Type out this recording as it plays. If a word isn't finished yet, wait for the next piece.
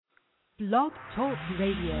Blog Talk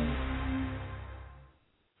Radio.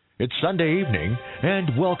 It's Sunday evening,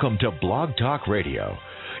 and welcome to Blog Talk Radio.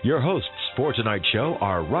 Your hosts for tonight's show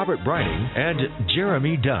are Robert Brining and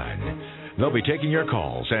Jeremy Dunn. They'll be taking your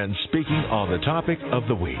calls and speaking on the topic of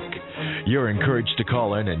the week. You're encouraged to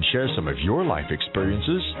call in and share some of your life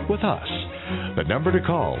experiences with us. The number to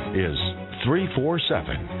call is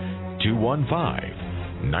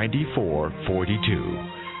 347-215-9442.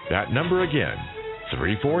 That number again,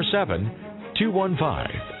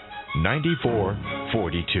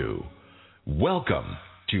 347-215-9442. Welcome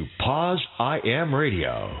to Pause I Am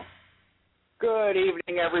Radio. Good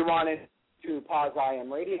evening, everyone, and to Pause I Am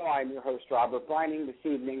Radio. I'm your host, Robert Brining. This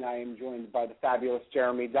evening, I am joined by the fabulous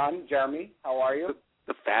Jeremy Dunn. Jeremy, how are you?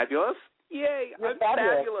 The fabulous? Yay! You're I'm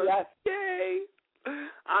fabulous. Yes. Yay!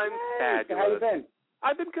 I'm fabulous. So how you been?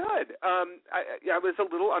 I've been good. I was a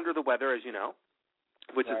little under the weather, as you know,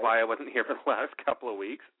 which is why I wasn't here for the last couple of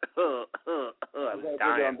weeks. I was dying.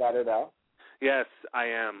 You're doing better, though. Yes, I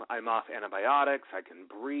am. I'm off antibiotics. I can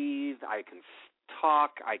breathe. I can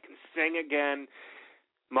talk. I can sing again.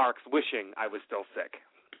 Mark's wishing I was still sick.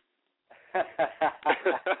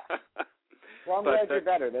 Well, I'm glad you're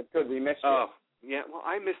better. That's good. We missed you. Oh, yeah. Well,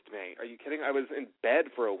 I missed me. Are you kidding? I was in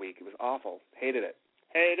bed for a week. It was awful. Hated it.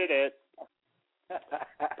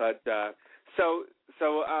 But so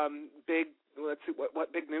big. Let's see.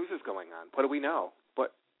 What big news is going on? What do we know?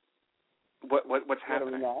 What's happening? What do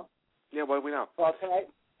we know? Yeah. What do we know? Well,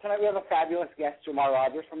 tonight we have a fabulous guest, Jamar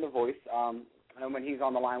Rogers from The Voice. And when he's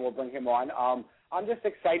on the line, we'll bring him on. I'm just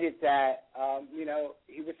excited that,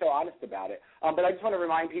 he was so honest about it. But I just want to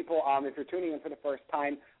remind people, if you're tuning in for the first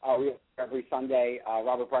time, we every Sunday,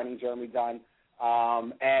 Robert Brining, Jeremy Dunn.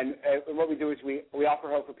 And what we do is we offer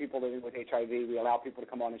hope for people living with HIV. We allow people to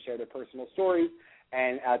come on and share their personal stories.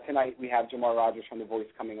 And tonight we have Jamar Rogers from The Voice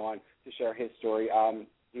coming on to share his story.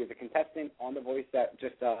 He was a contestant on The Voice that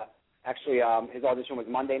just his audition was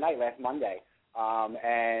last Monday.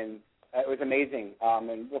 And it was amazing,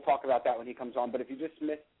 and we'll talk about that when he comes on. But if you just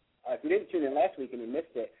missed, if you didn't tune in last week and you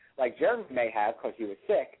missed it, like Jeremy may have because he was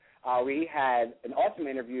sick, we had an awesome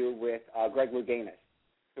interview with Greg Louganis,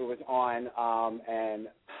 who was on, and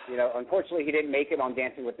unfortunately he didn't make it on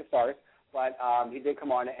Dancing with the Stars, but he did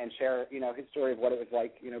come on and share, his story of what it was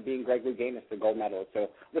like, being Greg Louganis, the gold medalist. So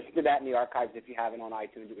listen to that in the archives if you haven't on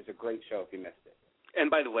iTunes. It was a great show if you missed it. And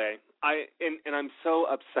by the way, I'm so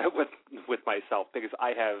upset with myself because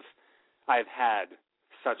I've had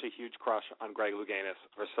such a huge crush on Greg Louganis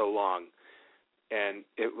for so long, and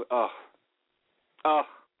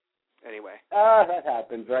anyway. That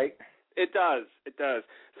happens, right? It does.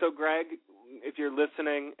 So, Greg, if you're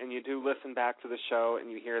listening and you do listen back to the show and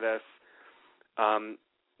you hear this,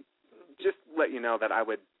 just let you know that I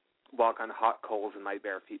would walk on hot coals in my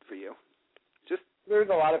bare feet for you. There's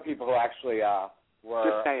a lot of people who actually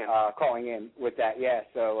were calling in with that. Yeah,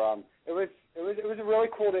 so it was really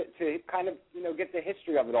cool to kind of get the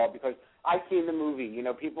history of it all, because I've seen the movie,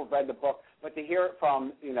 people have read the book, but to hear it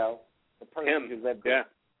from the person who lived it,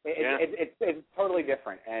 it's totally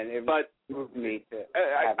different, and it moved me to.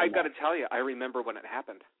 I got to tell you, I remember when it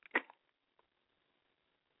happened.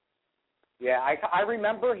 Yeah, I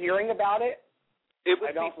remember hearing about it.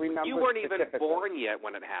 I don't remember. You weren't even born yet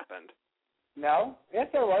when it happened. No? Yes,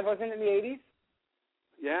 I was. Wasn't it in the 80s?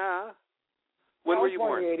 Yeah. When were you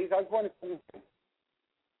born? I was born in the 80s. I was born in 79.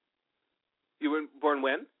 You were born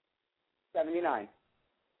when? 79.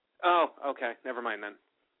 Oh, okay. Never mind then.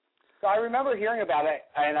 So I remember hearing about it,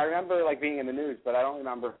 and I remember being in the news, but I don't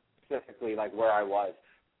remember specifically where I was.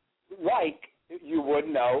 Like you would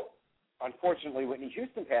know, unfortunately, Whitney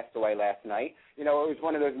Houston passed away last night. It was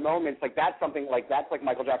one of those moments that's something that's like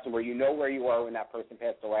Michael Jackson, where where you were when that person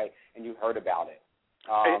passed away and you heard about it.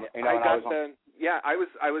 I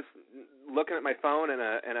was looking at my phone and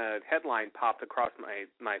a headline popped across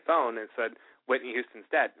my phone and said Whitney Houston's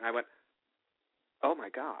dead, and I went, oh my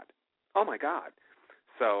god.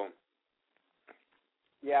 So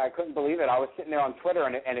yeah, I couldn't believe it. I was sitting there on Twitter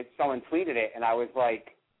and someone tweeted it, and I was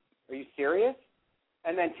like, are you serious?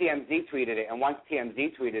 And then TMZ tweeted it, and once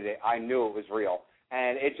TMZ tweeted it, I knew it was real.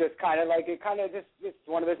 And it just kind of just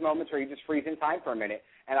one of those moments where you just freeze in time for a minute.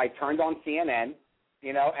 And I turned on CNN,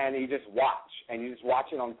 and you just watch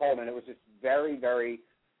it unfold, and it was just very, very,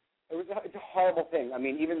 it's a horrible thing. I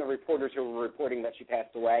mean, even the reporters who were reporting that she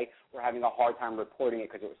passed away were having a hard time reporting it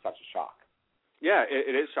because it was such a shock. Yeah,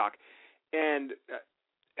 it is shock. And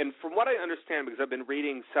from what I understand, because I've been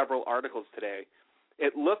reading several articles today,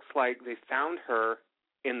 it looks like they found her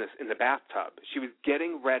in the bathtub. She was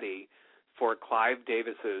getting ready for Clive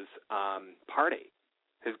Davis's party,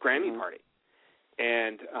 his Grammy party,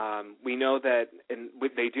 And we know that, and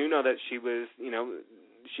they do know that she was,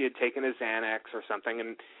 she had taken a Xanax or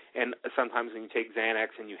something, and sometimes when you take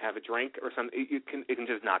Xanax and you have a drink or something, it can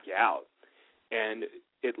just knock you out. And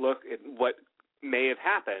what may have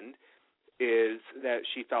happened is that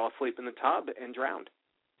she fell asleep in the tub and drowned.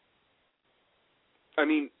 I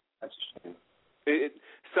mean, that's a shame.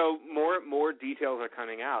 So more details are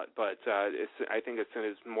coming out, but I think as soon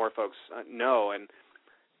as more folks know and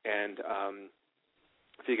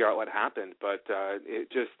figure out what happened, but it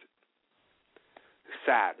just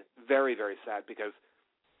sad, very, very sad, because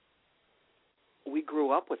we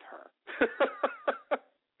grew up with her.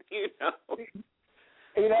 It's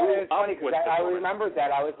funny because I remembered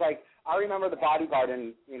that. I remember the Bodyguard,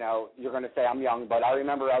 and you're going to say I'm young, but I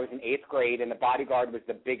remember I was in 8th grade, and the Bodyguard was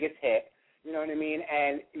the biggest hit. You know what I mean?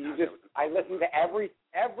 And I listened to every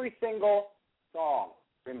single song.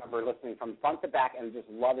 I remember listening from front to back and just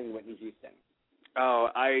loving Whitney Houston. Oh,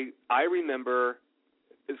 I remember.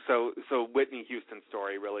 So Whitney Houston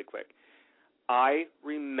story really quick. I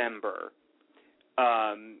remember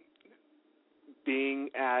being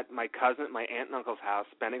at my aunt and uncle's house,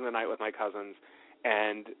 spending the night with my cousins,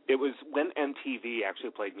 and it was when MTV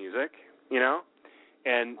actually played music,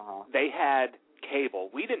 and they had cable.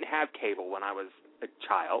 We didn't have cable when I was a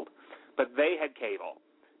child, but they had cable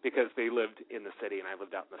because they lived in the city and I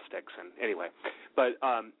lived out in the sticks. And anyway, but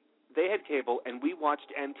they had cable, and we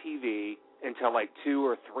watched MTV until like 2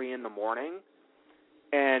 or 3 in the morning,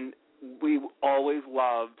 and we always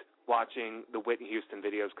loved watching the Whitney Houston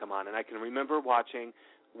videos come on. And I can remember watching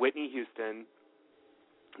Whitney Houston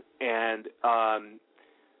and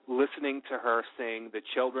listening to her sing "The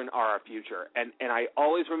Children Are Our Future," and I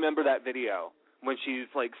always remember that video when she's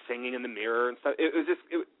like singing in the mirror and stuff. It was just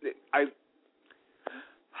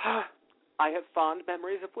I have fond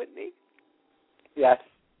memories of Whitney. Yes.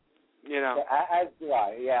 As do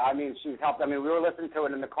I. Yeah, I mean, she's helped. I mean, we were listening to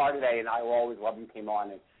it in the car today, and I Will Always Love You came on,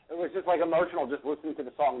 and it was just like emotional just listening to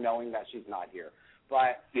the song knowing that she's not here.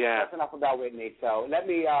 But that's enough about Whitney. So let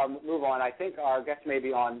me move on. I think our guest may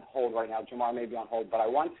be on hold right now. Jamar may be on hold. But I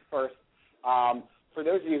want to first, for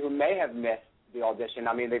those of you who may have missed the audition,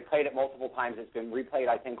 I mean, they played it multiple times. It's been replayed,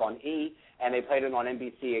 I think, on E, and they played it on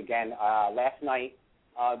NBC again last night,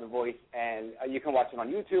 The Voice. And you can watch it on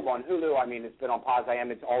YouTube, on Hulu. I mean, it's been on Pause IM.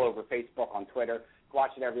 It's all over Facebook, on Twitter.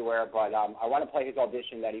 Watch it everywhere. But I want to play his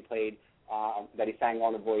audition that he played, that he sang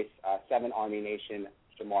on The Voice, 7 Army Nation,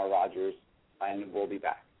 Jamar Rogers. And we'll be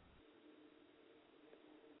back.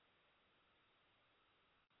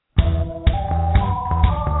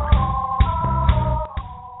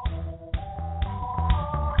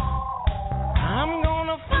 I'm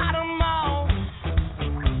gonna fight 'em all.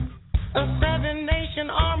 A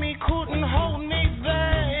 7-nation army couldn't hold me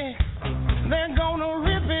back. They're gonna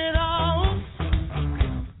rip it off,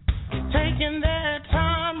 taking their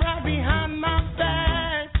time right behind my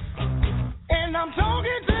back. And I'm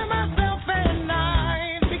talking to myself at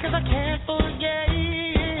night.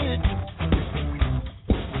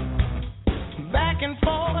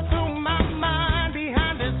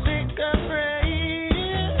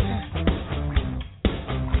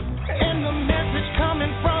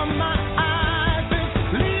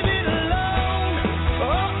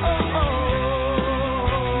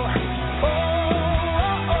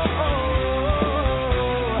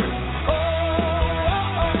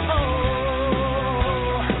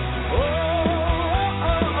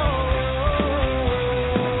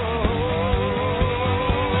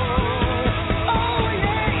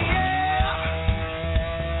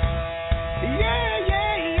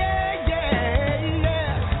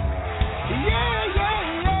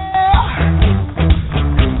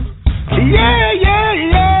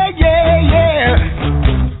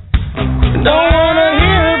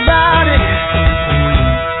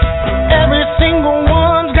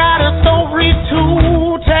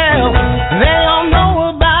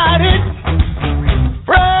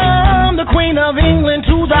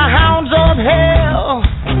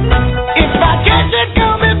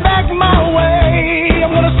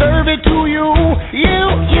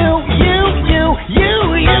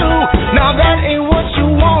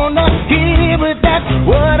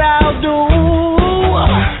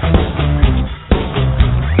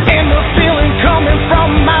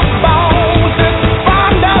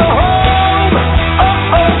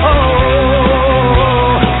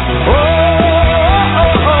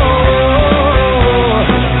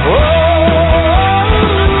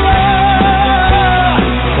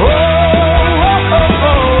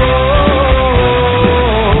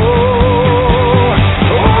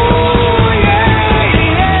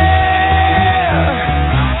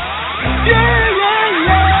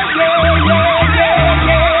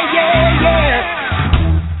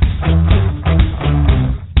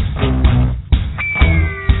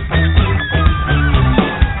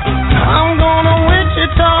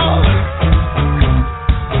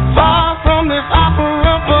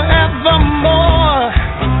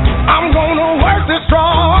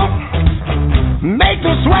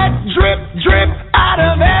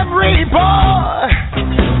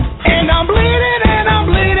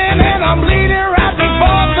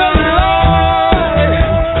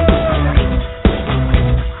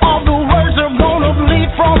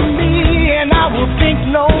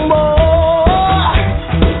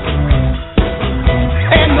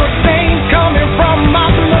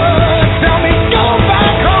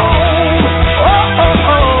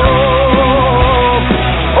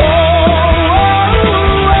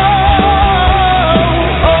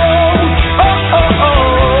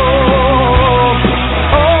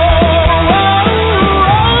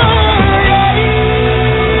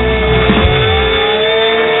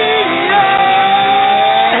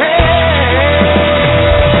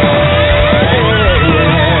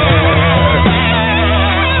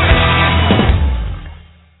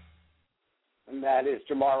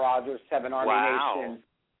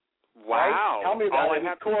 Wow. Right? Tell me about All it. I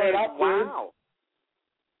have to Tore say it is up, wow.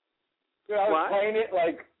 Dude, I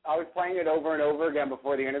was playing it over and over again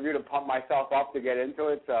before the interview to pump myself up to get into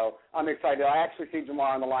it, so I'm excited. I actually see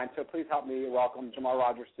Jamar on the line, so please help me welcome Jamar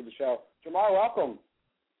Rogers to the show. Jamar, welcome.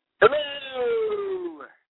 Hello.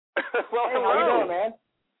 Well, hey, hello. how you doing, man?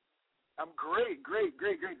 I'm great.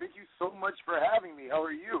 Thank you so much for having me. How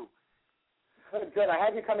are you? Good. I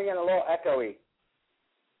had you coming in a little echoey.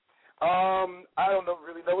 I don't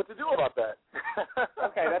really know what to do about that.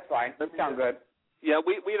 Okay, that's fine. That sounds good. Yeah,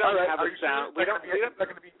 we don't have a sound. Sure?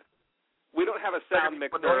 We don't have a sound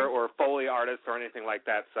mixer or Foley artist or anything like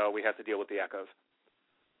that, so we have to deal with the echoes.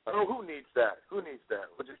 Oh, who needs that? We'll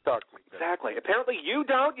just talk to me. Exactly. Apparently you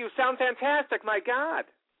don't. You sound fantastic. My God.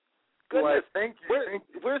 Goodness. Well, thank you.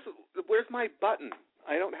 Where's my button?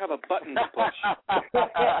 I don't have a button to push.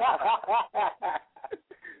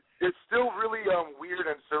 It's still really weird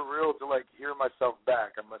and surreal to hear myself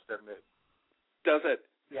back, I must admit. Does it?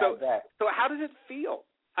 Yeah, so how does it feel?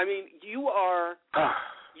 I mean, you are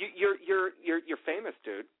you're famous,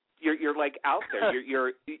 dude. You're like out there.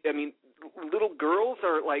 You're I mean, little girls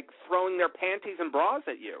are like throwing their panties and bras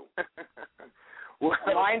at you. Well,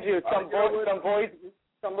 mind you,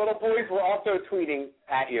 some little boys were also tweeting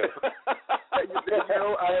at you. I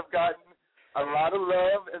have gotten a lot of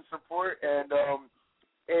love and support, and I'm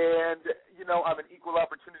an equal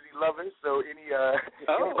opportunity lover. So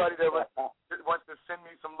anybody that wants to send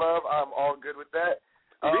me some love, I'm all good with that.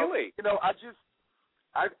 Really?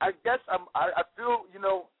 I guess I feel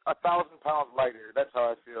 1,000 pounds lighter. That's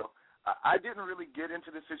how I feel. I didn't really get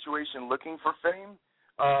into this situation looking for fame.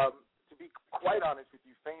 To be quite honest with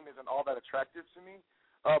you, fame isn't all that attractive to me.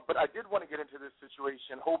 But I did want to get into this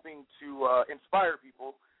situation hoping to inspire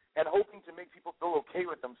people and hoping to make people feel okay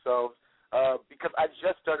with themselves because I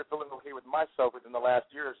just started feeling okay with myself within the last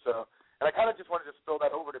year or so. And I kind of just wanted to spill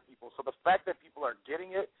that over to people. So the fact that people are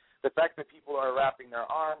getting it, the fact that people are wrapping their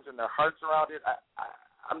arms and their hearts around it,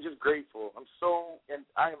 I'm just grateful.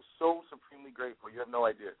 I am so supremely grateful. You have no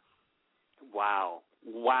idea. Wow.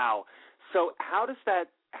 So how do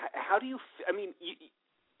you, I mean,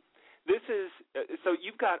 this is, so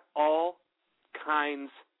you've got all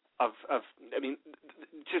kinds of I mean,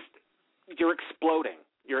 just, you're exploding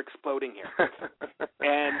here.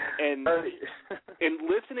 and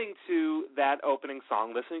listening to that opening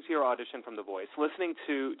song, listening to your audition from The Voice, listening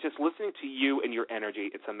to you and your energy,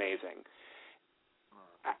 it's amazing.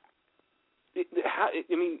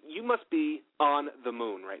 I mean, you must be on the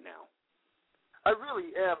moon right now. I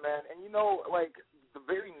really am, man. And the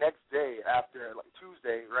very next day after,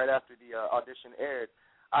 Tuesday, right after the audition aired,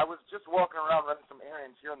 I was just walking around running some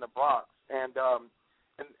errands here in the Bronx, and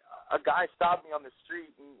a guy stopped me on the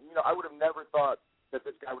street, and I would have never thought that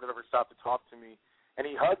this guy would have ever stopped to talk to me, and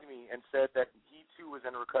he hugged me and said that he too was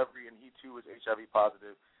in recovery and he too was HIV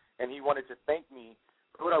positive, and he wanted to thank me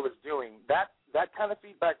for what I was doing. That kind of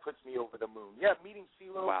feedback puts me over the moon. Yeah, meeting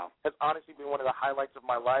CeeLo has honestly been one of the highlights of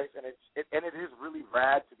my life, and it is really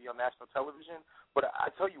rad to be on national television. But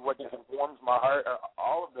I tell you what just warms my heart are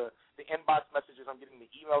all of the inbox messages I'm getting,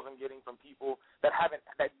 the emails I'm getting from people that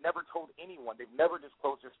never told anyone. They've never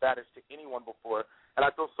disclosed their status to anyone before, and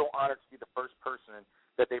I feel so honored to be the first person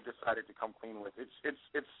that they've decided to come clean with. It's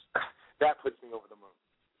that puts me over the moon.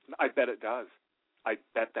 I bet it does. I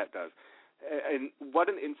bet that does. And what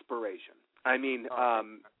an inspiration. I mean,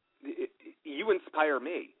 you inspire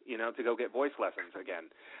me, to go get voice lessons again.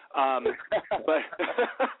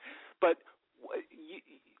 But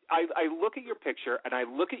I look at your picture and I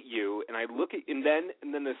look at you and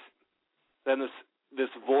then this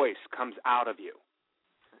voice comes out of you.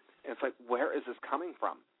 And it's like, where is this coming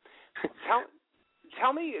from?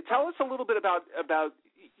 Tell us a little bit about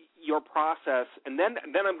your process, and then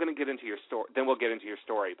I'm going to get into your story. Then we'll get into your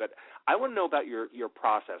story. But I want to know about your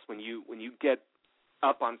process when you get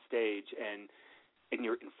up on stage and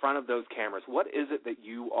you're in front of those cameras. What is it that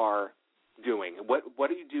you are doing? What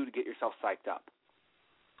do you do to get yourself psyched up?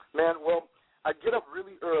 Man, well, I get up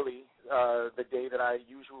really early the day that I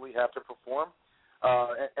usually have to perform,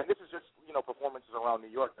 and this is just performances around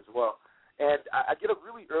New York as well. And I get up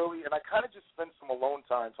really early, and I kind of just spend some alone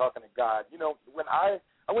time talking to God. When I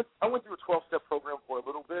went through a 12-step program for a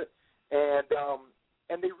little bit, and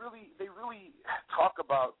they really talk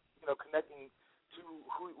about connecting to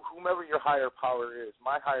whomever your higher power is.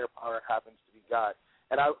 My higher power happens to be God,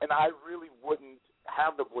 and I really wouldn't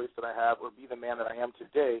have the voice that I have or be the man that I am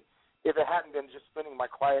today if it hadn't been just spending my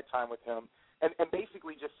quiet time with Him and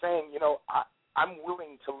basically just saying, I'm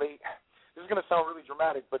willing to lay. This is going to sound really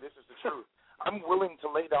dramatic, but this is the truth. I'm willing to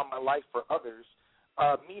lay down my life for others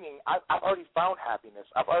meaning I've already found happiness.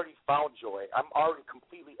 I've already found joy. I'm already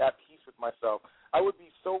completely at peace with myself. I would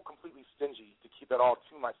be so completely stingy to keep it all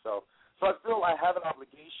to myself. So I feel I have an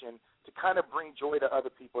obligation to kind of bring joy to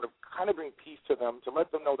other people, to kind of bring peace to them, to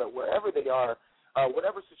let them know that wherever they are,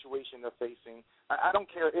 whatever situation they're facing, I don't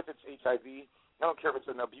care if it's HIV, I don't care if it's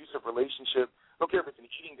an abusive relationship, I don't care if it's an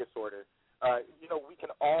eating disorder. We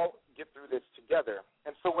can all get through this together.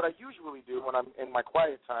 And so what I usually do when I'm in my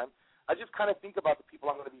quiet time, I just kind of think about the people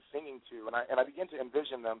I'm going to be singing to, and I begin to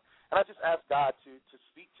envision them, and I just ask God to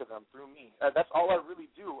speak to them through me. That's all I really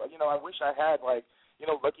do. I wish I had,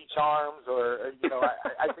 Lucky Charms or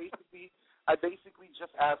I basically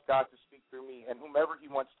just ask God to speak through me, and whomever he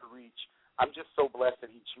wants to reach, I'm just so blessed that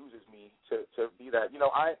he chooses me to be that.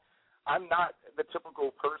 I'm not the typical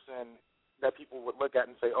person that people would look at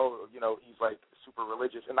and say, oh, he's like super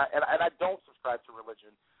religious. And I don't subscribe to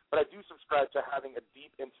religion, but I do subscribe to having a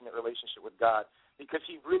deep, intimate relationship with God, because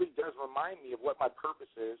he really does remind me of what my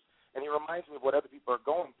purpose is, and he reminds me of what other people are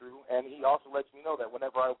going through, and he also lets me know that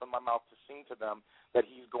whenever I open my mouth to sing to them, that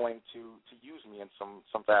he's going to use me in some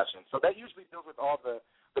fashion. So that usually deals with all the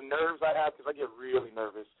nerves I have, because I get really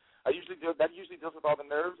nervous. That usually deals with all the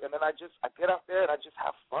nerves, and then I get out there and I just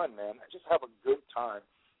have fun, man. I just have a good time.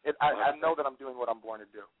 I know that I'm doing what I'm born to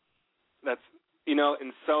do. That's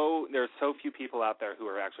there's so few people out there who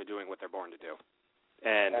are actually doing what they're born to do,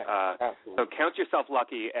 and so count yourself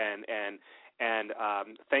lucky, and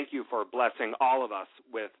thank you for blessing all of us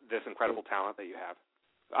with this incredible talent that you have.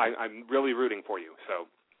 I'm really rooting for you. So,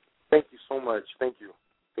 thank you so much. Thank you.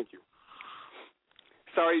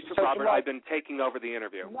 Sorry, Robert, Jamar, I've been taking over the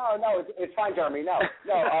interview. No, it's fine, Jeremy. No.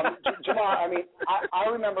 Jamar, I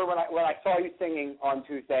remember when I saw you singing on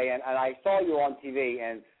Tuesday, and I saw you on TV,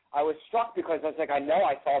 and I was struck because I was like, I know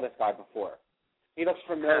I saw this guy before. He looks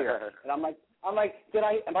familiar, and I'm like, am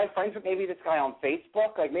I friends with maybe this guy on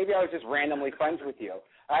Facebook? Like maybe I was just randomly friends with you.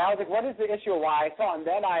 And I was like, what is the issue? Why I saw, and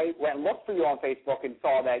then I went and looked for you on Facebook and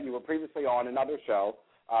saw that you were previously on another show.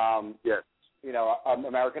 Yes.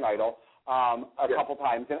 American Idol. A couple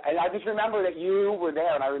times, and I just remember that you were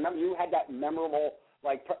there, and I remember you had that memorable,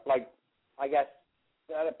 I guess,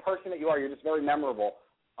 the person that you are. You're just very memorable,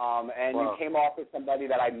 and you came off as somebody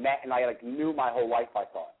that I met and I knew my whole life. I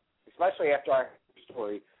thought, especially after I heard your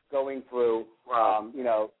story, going through,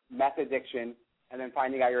 meth addiction, and then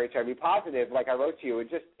finding out you're HIV positive. Like I wrote to you,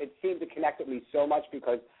 it seemed to connect with me so much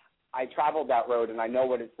because I traveled that road and I know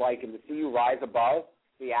what it's like, and to see you rise above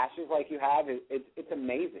the ashes like you have, it's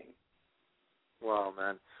amazing. Wow,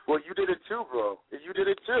 man. Well, you did it too, bro. You did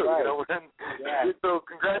it too. Right. So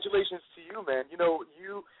congratulations to you, man.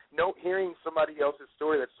 Hearing somebody else's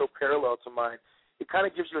story that's so parallel to mine, it kind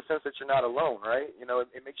of gives you a sense that you're not alone, right?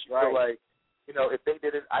 It makes you feel like, if they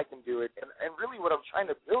did it, I can do it. And really what I'm trying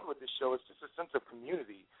to build with this show is just a sense of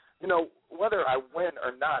community. Whether I win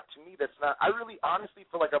or not, to me that's not – I really honestly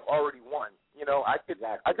feel like I've already won. I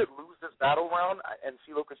could lose this battle round and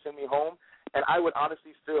CeeLo could send me home, and I would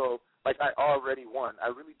honestly feel like I already won. I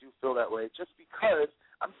really do feel that way just because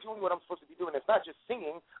I'm doing what I'm supposed to be doing. It's not just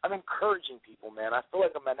singing. I'm encouraging people, man. I feel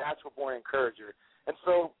like I'm a natural-born encourager. And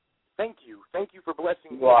so thank you. Thank you for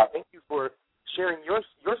blessing me. Thank you for sharing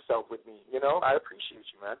yourself with me. I appreciate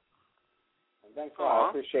you, man. Thanks a lot. I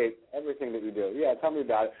appreciate everything that you do. Yeah, tell me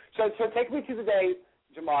about it. So take me to the day,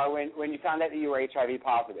 Jamar, when you found out that you were HIV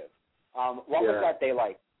positive. What was that day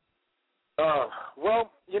like? Well,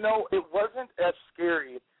 it wasn't as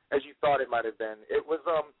scary as you thought it might have been. It was,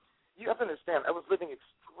 you have to understand, I was living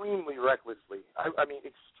extremely recklessly. I mean,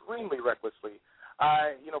 extremely recklessly.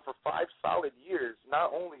 For 5 solid years,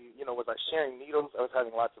 not only, was I sharing needles, I was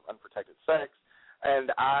having lots of unprotected sex,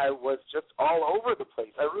 and I was just all over the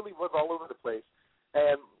place. I really was all over the place.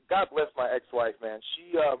 And God bless my ex-wife, man.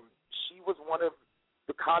 She was one of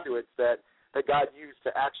the conduits that God used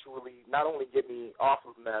to actually not only get me off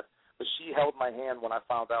of meth, but she held my hand when I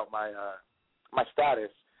found out my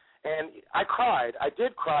status. And I cried. I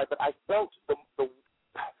did cry, but I felt the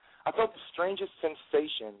strangest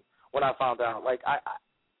sensation when I found out. Like I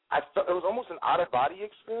felt it was almost an out-of-body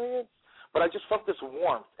experience, but I just felt this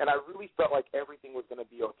warmth, and I really felt like everything was going to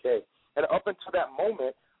be okay. And up until that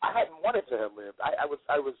moment, I hadn't wanted to have lived. I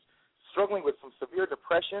was struggling with some severe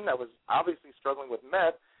depression. I was obviously struggling with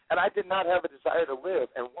meth, and I did not have a desire to live.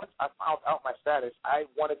 And once I found out my status, I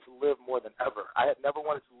wanted to live more than ever. I had never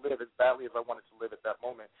wanted to live as badly as I wanted to live at that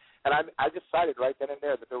moment. And I decided right then and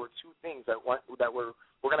there that there were 2 things that were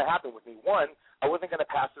going to happen with me. One, I wasn't going to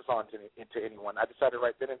pass this on to anyone. I decided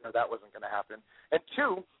right then and there that wasn't going to happen. And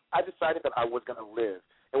 2, I decided that I was going to live.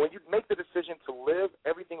 And when you make the decision to live,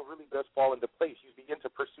 everything really does fall into place. You begin to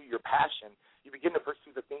pursue your passion. You begin to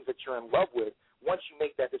pursue the things that you're in love with once you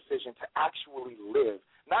make that decision to actually live,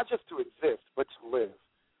 not just to exist, but to live.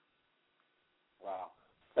 Wow.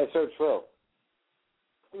 That's so true.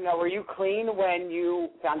 Now, were you clean when you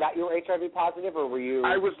found out you were HIV positive, or were you?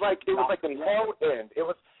 It was like the tail end. It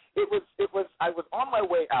was. I was on my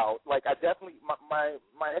way out. Like, I definitely, my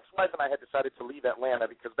ex-wife and I had decided to leave Atlanta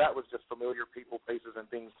because that was just familiar people, places, and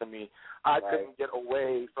things to me. I couldn't get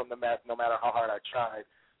away from the mess no matter how hard I tried.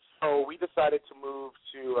 So we decided to move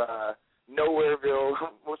to Nowhereville,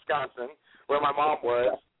 Wisconsin, where my mom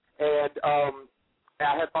was, and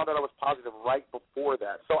I had found out I was positive right before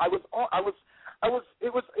that. So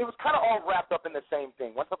it was kind of all wrapped up in the same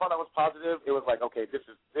thing. Once I found out I was positive, it was like, okay, this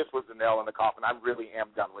was the nail in the coffin. I really am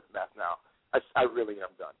done with meth now. I really am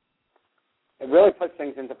done. It really puts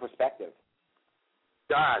things into perspective.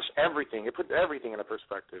 Gosh, everything. It puts everything into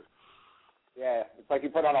perspective. Yeah, it's like you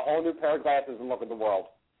put on a whole new pair of glasses and look at the world.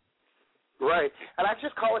 Right, and I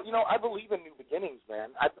just call it, I believe in new beginnings, man.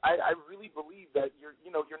 I really believe that you're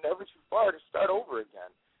never too far to start over again.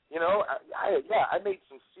 I made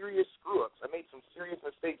some serious screw-ups. I made some serious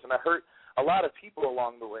mistakes, and I hurt a lot of people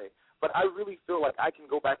along the way. But I really feel like I can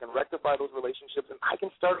go back and rectify those relationships, and I can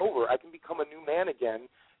start over. I can become a new man again,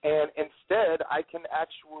 and instead I can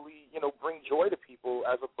actually, bring joy to people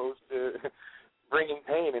as opposed to bringing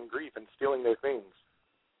pain and grief and stealing their things.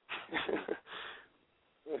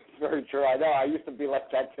 It's very true. I know. I used to be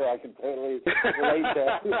like that, too. I can totally relate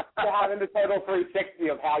to having the total 360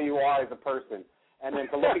 of how you are as a person. And then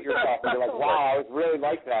to look at yourself and be like, wow, I was really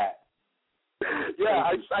like that. Yeah,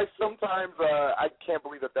 I sometimes I can't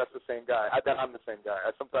believe that that's the same guy. That I'm the same guy.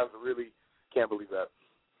 I sometimes really can't believe that.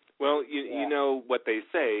 Well, you know what they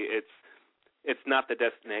say. It's not the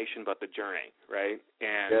destination, but the journey, right?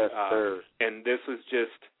 And yes, sir. And this was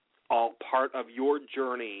just all part of your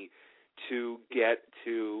journey to get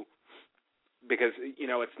to, because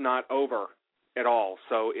it's not over at all.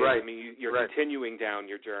 So right. You're right. Continuing down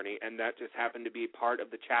your journey, and that just happened to be part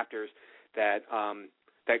of the chapters that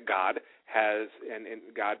that God has, and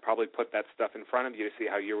God probably put that stuff in front of you to see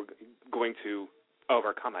how you were going to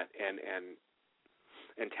overcome it and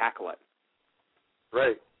tackle it.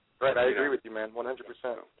 Right. I agree with you, man, 100%.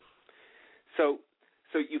 So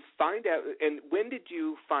you find out, and when did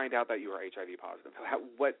you find out that you were HIV positive?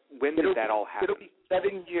 When did that all happen? It'll be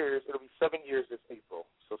 7 years. It'll be 7 years this April,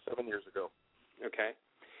 so 7 years ago. Okay.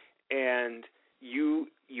 And you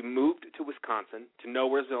moved to Wisconsin, to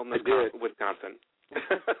Nowhereville, Wisconsin.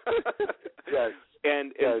 Yes.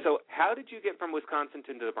 And so how did you get from Wisconsin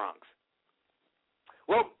to the Bronx?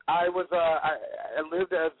 Well, I lived I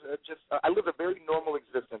lived a very normal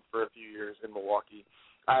existence for a few years in Milwaukee.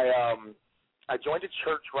 I joined a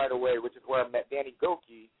church right away, which is where I met Danny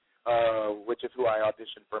Gokey, which is who I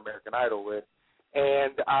auditioned for American Idol with.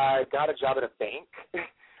 And I got a job at a bank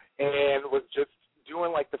and was just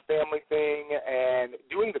doing like the family thing and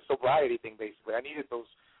doing the sobriety thing, basically. I needed those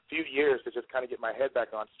few years to just kind of get my head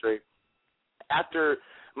back on straight. After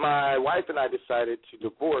my wife and I decided to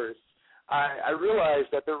divorce, I realized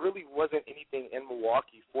that there really wasn't anything in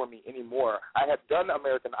Milwaukee for me anymore. I had done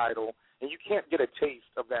American Idol, and you can't get a taste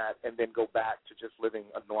of that and then go back to just living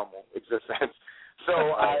a normal existence.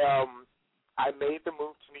 So I made the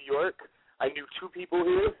move to New York. I knew 2 people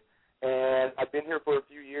here, and I've been here for a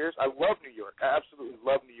few years. I love New York. I absolutely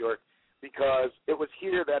love New York because it was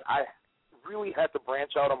here that I really had to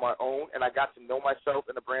branch out on my own, and I got to know myself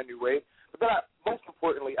in a brand new way. But then, most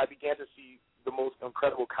importantly, I began to see the most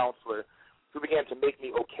incredible counselor who began to make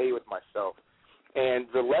me okay with myself. And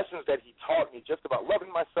the lessons that he taught me just about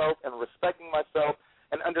loving myself and respecting myself,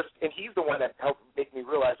 and he's the one that helped make me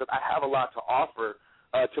realize that I have a lot to offer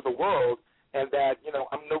to the world, and that,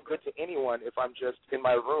 I'm no good to anyone if I'm just in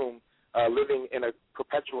my room living in a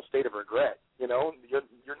perpetual state of regret. You're no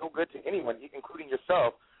good to anyone, including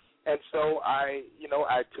yourself. And so I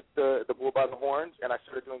took the bull by the horns, and I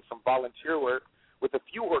started doing some volunteer work with a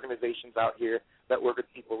few organizations out here that work with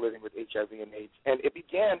people living with HIV and AIDS. And it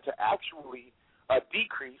began to actually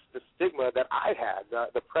decrease the stigma that I had,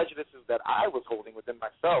 the prejudices that I was holding within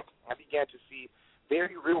myself. I began to see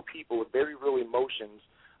very real people with very real emotions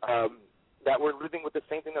that were living with the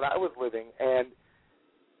same thing that I was living. And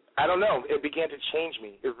I don't know, it began to change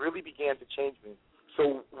me. It really began to change me.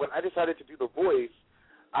 So when I decided to do The Voice,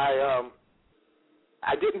 I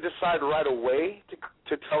didn't decide right away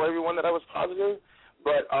to tell everyone that I was positive,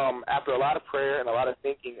 but after a lot of prayer and a lot of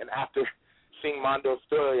thinking, and after seeing Mondo's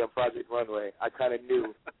story on Project Runway, I kind of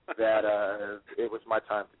knew that it was my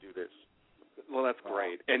time to do this. Well, that's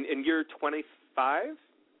great. And you're 25?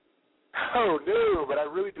 Oh no, but I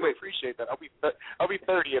really do appreciate that. I'll be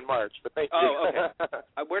 30 in March, but thank you. Oh, okay.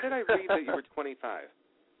 Where did I read that you were 25?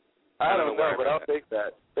 I don't know, but I'll take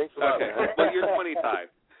that. Thanks a lot. Okay, Man. well, you're 25.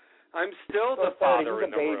 I'm still the father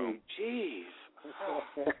in the room. Jeez.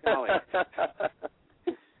 Golly.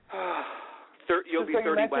 You'll be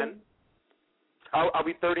 30 when? I'll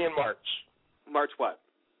be 30 in March. March what?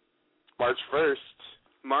 March 1st.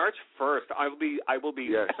 March 1st. I will be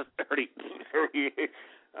yes. 38.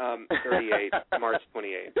 March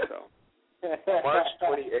 28th. So. March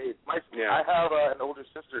 28th. Yeah. I have an older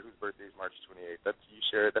sister whose birthday is March 28th. That's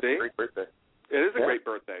a great birthday. It is a great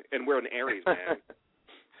birthday, and we're an Aries, man.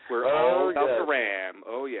 We're all about the ram.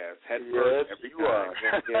 Oh yes, head first every time.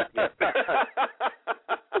 Yes.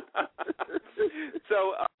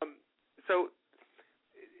 So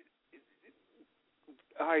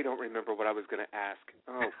I don't remember what I was going to ask.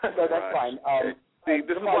 Oh, no, that's fine. See,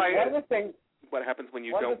 this is why. One of the things, what happens when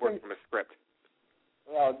you don't work from a script?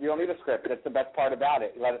 Well, you don't need a script. That's the best part about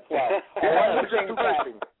it. You let it flow.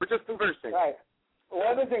 We're just conversing. Right.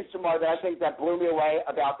 One of the things, Jamar, that I think that blew me away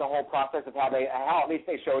about the whole process of how at least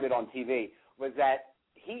they showed it on TV was that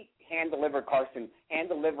Carson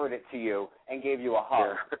hand-delivered it to you and gave you a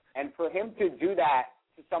hug. Yeah. And for him to do that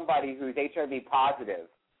to somebody who's HIV positive,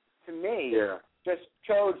 to me, just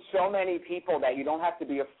showed so many people that you don't have to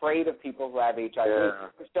be afraid of people who have HIV. Yeah.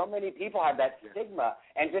 So many people have that stigma.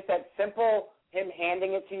 And just that simple him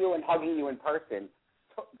handing it to you and hugging you in person,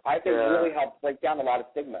 I think really helped break down a lot of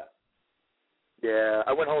stigma. Yeah,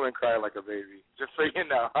 I went home and cried like a baby. Just so you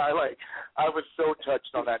know, I was so touched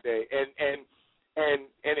on that day, and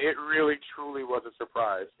it really truly was a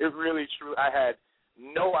surprise. It really truly, I had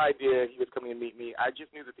no idea he was coming to meet me. I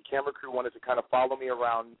just knew that the camera crew wanted to kind of follow me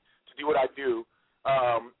around to do what I do,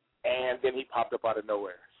 and then he popped up out of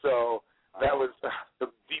nowhere. So that was the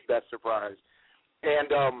best surprise,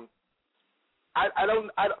 and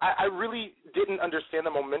I really didn't understand the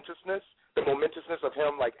momentous of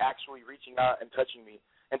him like actually reaching out and touching me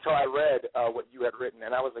until I read what you had written,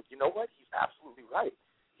 and I was like, you know what? He's absolutely right.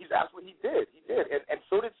 He did, and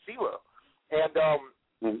so did CeeLo. And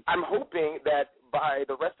I'm hoping that by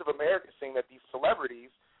the rest of America seeing that these celebrities,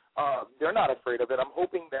 they're not afraid of it. I'm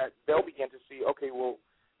hoping that they'll begin to see, okay, well,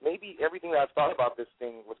 maybe everything that I've thought about this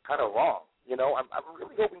thing was kind of wrong. You know, I'm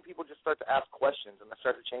really hoping people just start to ask questions and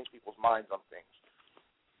start to change people's minds on things.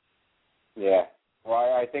 Yeah.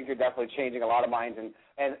 Well, I think you're definitely changing a lot of minds, and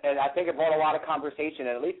I think it brought a lot of conversation,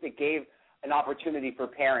 and at least it gave an opportunity for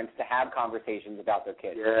parents to have conversations about their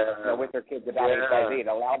kids, with their kids about HIV. It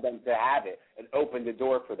allowed them to have it. It opened the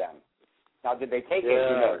door for them. Now, did they take it?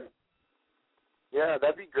 Who knows? Yeah,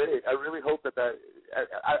 that'd be great. I really hope that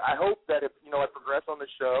I hope that if, I progress on the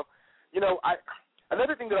show,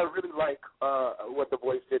 another thing that I really like what The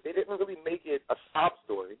Voice did, they didn't really make it a sob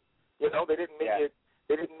story. They didn't make it.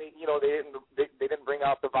 They didn't bring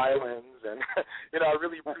out the violins, and I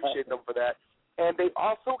really appreciate them for that. And they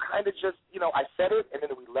also kind of just, I said it, and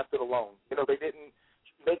then we left it alone. They didn't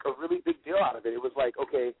make a really big deal out of it. It was like,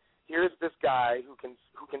 okay, here's this guy who can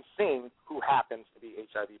sing who happens to be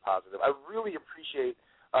HIV positive. I really appreciate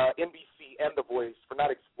NBC and The Voice for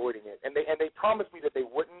not exploiting it, and they promised me that they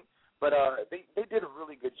wouldn't, but they did a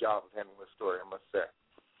really good job of handling the story, I must say.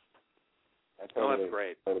 That's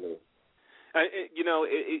great. Totally.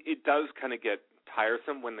 It does kind of get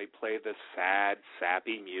tiresome when they play this sad,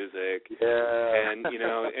 sappy music, and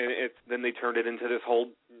and then they turn it into this whole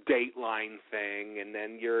Dateline thing, and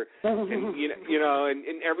then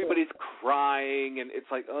and everybody's crying, and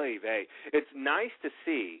it's like, oy vey. It's nice to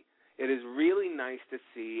see. It is really nice to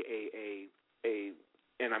see a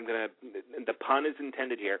and the pun is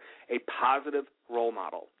intended here, a positive role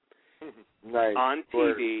model nice. On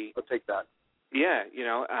TV. I'll take that. Yeah,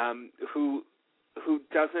 who's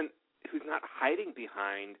not hiding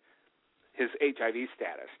behind his HIV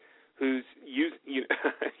status, who's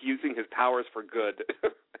using his powers for good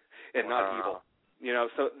and not evil.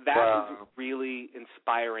 So that is really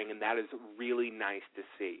inspiring, and that is really nice to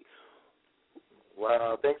see.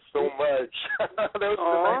 Wow, thanks so much. That was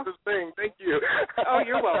the nicest thing. Thank you. Oh,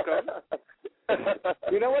 you're welcome.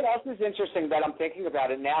 You know what else is interesting that I'm thinking about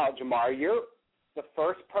it now, Jamar? You're the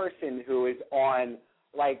first person who is on,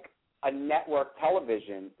 like, a network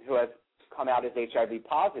television who has come out as HIV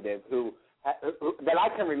positive who that I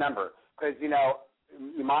can remember. Because,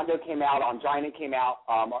 Mondo came out, Giant came out,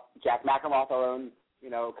 Jack McElroth, our own,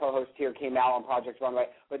 co-host here, came out on Project Runway.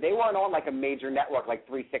 But they weren't on, like, a major network like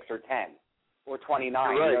 3, 6, or 10 or 29,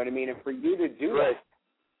 right. You know what I mean? And for you to do that,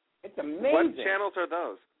 it's amazing. What channels are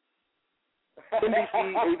those?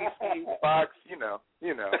 NBC, ABC, Fox,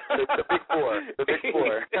 the big four. The big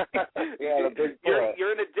four. Yeah, the big four.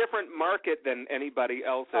 You're in a different market than anybody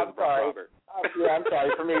else is, I'm sorry. Robert. I'm sorry.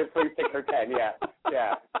 For me, it's 3, 6, or 10. Yeah.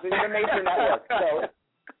 So you're a major network. So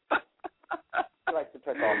you like to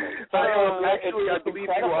pick on me. Actually, I believe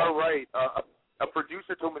you are right. A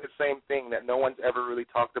producer told me the same thing, that no one's ever really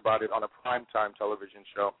talked about it on a primetime television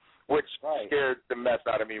show, which scared the mess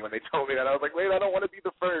out of me when they told me that. I was like, wait, I don't want to be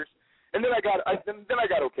the first. And then I got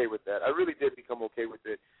okay with that. I really did become okay with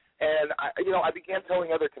it. And I began telling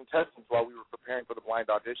other contestants while we were preparing for the blind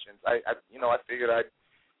auditions. I figured I'd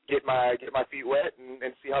get my feet wet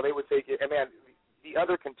and see how they would take it. And man, the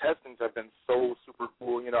other contestants have been so super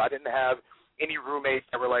cool. I didn't have any roommates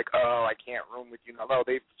that were like, oh, I can't room with you. No,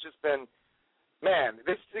 they've just been. Man,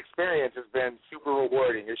 this experience has been super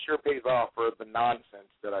rewarding. It sure pays off for the nonsense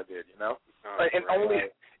that I did,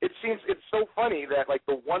 it seems it's so funny that like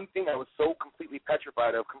the one thing I was so completely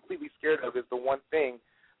petrified of, completely scared of, is the one thing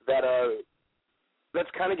that that's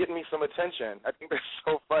kind of getting me some attention. I think that's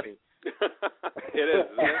so funny. It is.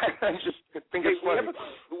 I just think it's funny.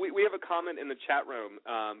 We have a comment in the chat room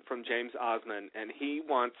from James Osman, and he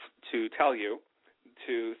wants to tell you.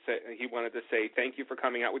 He wanted to say thank you for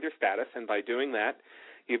coming out with your status, and by doing that,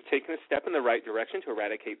 you've taken a step in the right direction to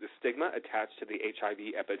eradicate the stigma attached to the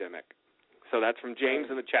HIV epidemic. So that's from James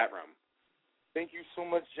in the chat room. Thank you so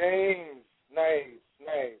much, James. Nice.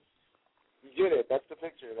 You get it. That's the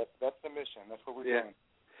picture. That's the mission. That's what we're doing.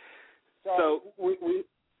 So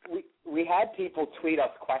we had people tweet us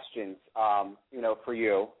questions, for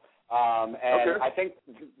you, and I think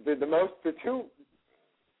the two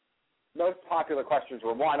most popular questions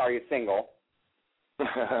were, one, are you single? Okay.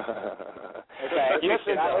 Yes,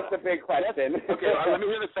 that was the big question. Okay, let me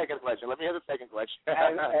hear the second question. And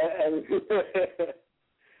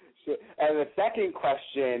the second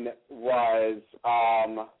question was,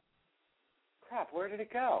 where did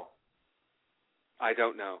it go? I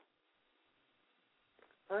don't know.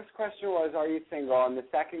 First question was, are you single? And the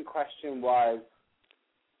second question was,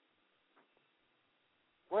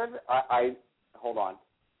 hold on.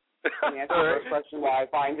 Can you answer the first question while I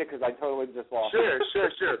find it, because I totally just lost it?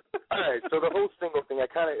 Sure. All right, so the whole single thing, I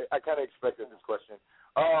kind of expected this question.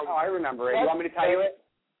 I remember it. You want me to tell you it?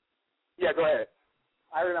 Yeah, go ahead.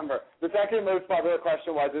 I remember. The second most popular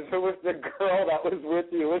question was, who was the girl that was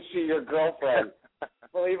with you? Was she your girlfriend?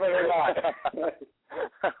 Believe it or not.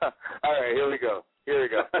 All right, here we go.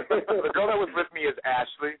 The girl that was with me is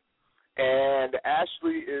Ashley, and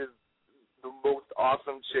Ashley is the most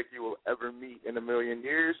awesome chick you will ever meet in a million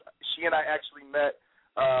years. She and I actually met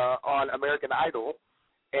on American Idol,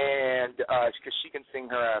 and because she can sing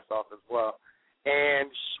her ass off as well. And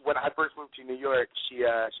when I first moved to New York, she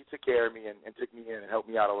took care of me and took me in and helped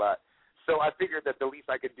me out a lot. So I figured that the least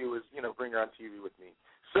I could do is, bring her on TV with me.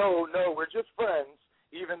 So, no, we're just friends,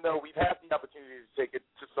 even though we've had the opportunity to take it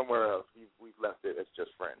to somewhere else. We've left it as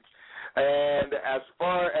just friends. And as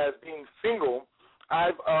far as being single, I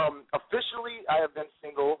have been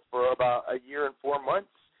single for about a year and 4 months,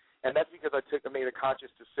 and that's because I made a conscious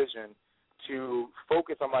decision to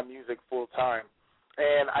focus on my music full time.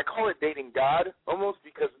 And I call it dating God, almost,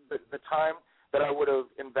 because the time that I would have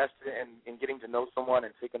invested in getting to know someone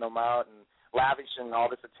and taking them out and lavishing all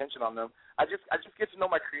this attention on them, I just get to know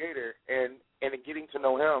my Creator, and in getting to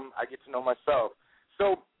know Him, I get to know myself.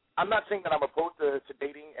 So I'm not saying that I'm opposed to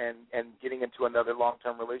dating and getting into another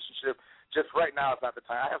long-term relationship. Just right now is not the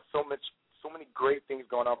time. I have so many great things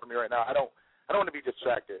going on for me right now. I don't want to be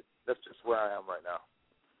distracted. That's just where I am right now.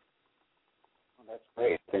 Well, that's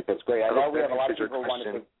great. I think that's great. I know we have a lot of people who want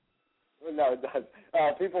to. No, it does.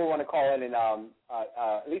 People who want to call in and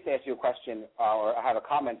at least ask you a question or have a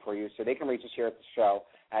comment for you, so they can reach us here at the show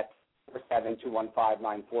at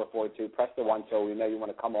 472159442. Press the 1 so we know you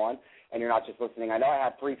want to come on and you're not just listening. I know I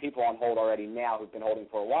have 3 people on hold already now who've been holding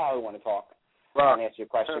for a while who want to talk and ask you a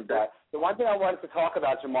question. But the one thing I wanted to talk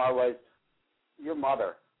about, Jamar, was your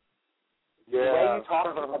mother. Yeah. The way you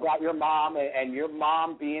talked about your mom and your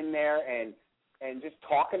mom being there and just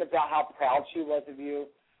talking about how proud she was of you.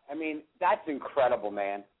 I mean, that's incredible,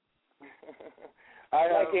 man.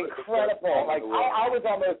 Incredible. Like, I was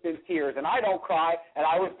almost in tears, and I don't cry, and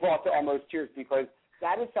I was brought to almost tears because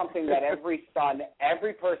that is something that every son,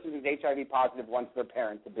 every person who's HIV positive wants their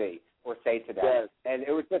parent to be or say to them. Yes. And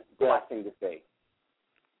it was just a blessing to see.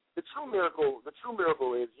 The true miracle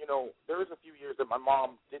is, there was a few years that my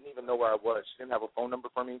mom didn't even know where I was. She didn't have a phone number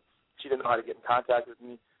for me. She didn't know how to get in contact with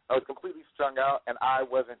me. I was completely strung out, and I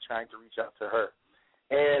wasn't trying to reach out to her.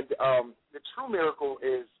 And the true miracle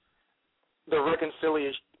is the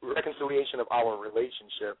reconciliation of our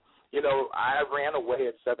relationship. I ran away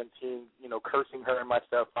at 17, cursing her and my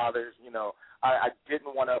stepfathers. I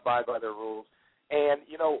didn't want to abide by their rules. And,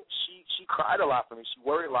 you know, she cried a lot for me. She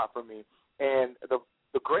worried a lot for me. And the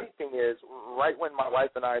great thing is, right when my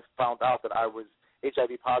wife and I found out that I was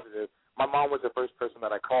HIV positive, my mom was the first person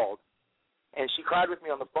that I called. And she cried with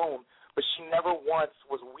me on the phone, but she never once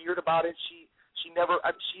was weird about it.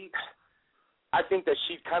 I think that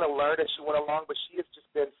she kind of learned as she went along, but she has just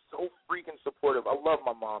been so freaking supportive. I love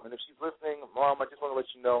my mom. And if she's listening, Mom, I just want to let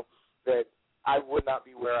you know that I would not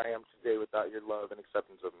be where I am today without your love and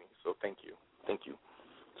acceptance of me. So thank you. Thank you.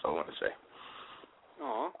 That's all I want to say.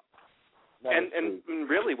 Aw. And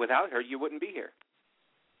really, without her, you wouldn't be here.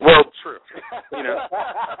 Well, true. You know?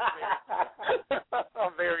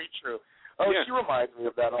 Very true. Oh, yeah. She reminds me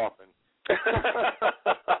of that often.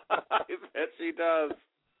 I bet she does.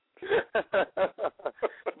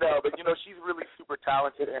 No, but, you know, she's really super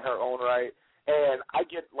talented in her own right. And I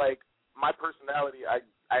get, like, my personality, I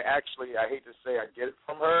hate to say I get it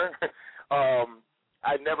from her.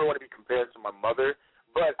 I never want to be compared to my mother.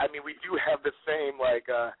 But, I mean, we do have the same, like,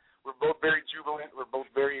 we're both very jubilant. We're both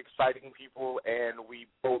very exciting people, and we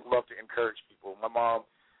both love to encourage people. My mom,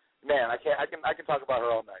 man, I can talk about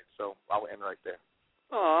her all night, so I'll end right there.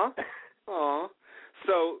 Aw.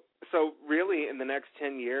 So really, in the next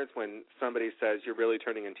 10 years, when somebody says you're really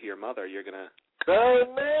turning into your mother, you're gonna. Oh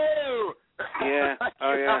no! Yeah.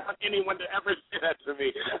 Oh yeah. I don't want anyone to ever say that to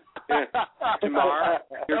me. Yeah. Jamar,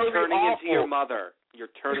 you're turning into your mother.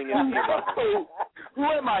 You're turning into your mother. Who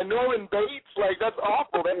am I, Norman Bates? Like, that's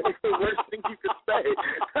awful. That's like the worst thing you could say.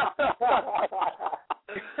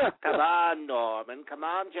 Come on, Norman. Come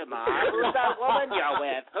on, Jamar. Who's that woman you're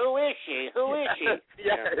with? Who is she?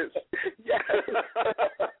 Yes.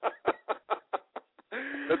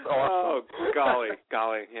 That's awesome. Oh,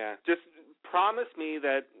 golly, yeah. Just promise me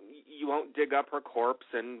that you won't dig up her corpse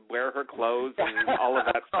and wear her clothes and all of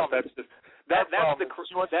that stuff. That's just that's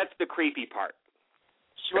the creepy part.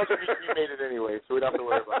 She wants to be cremated anyway, so we don't have to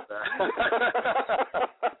worry about that.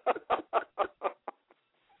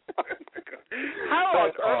 How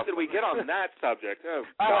on earth did we get on that subject? Oh,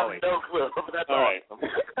 golly. I have no clue, but that's awesome.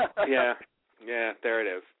 Right. Yeah, there it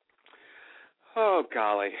is. Oh,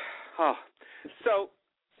 golly. Oh. So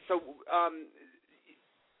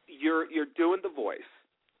you're doing The Voice.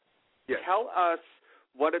 Yes. Tell us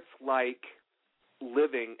what it's like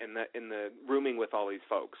living in the rooming with all these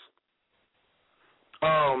folks.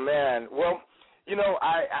 Oh, man. Well, you know,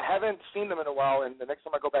 I haven't seen them in a while, and the next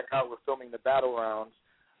time I go back out, we're filming the battle rounds.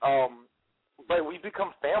 But we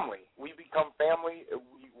become family.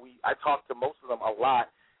 I talk to most of them a lot,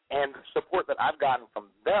 and the support that I've gotten from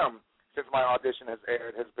them since my audition has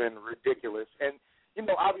aired has been ridiculous. And, you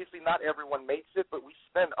know, obviously not everyone makes it, but we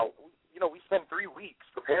spend 3 weeks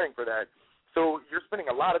preparing for that. So you're spending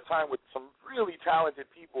a lot of time with some really talented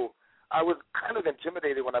people. I was kind of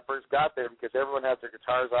intimidated when I first got there because everyone has their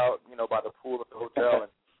guitars out, you know, by the pool at the hotel,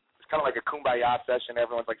 and it's kind of like a kumbaya session.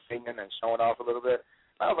 Everyone's like singing and showing off a little bit.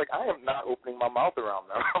 And I was like, I am not opening my mouth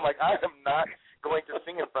around them. I'm like, I am not going to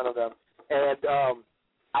sing in front of them. And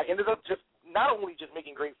I ended up just not only just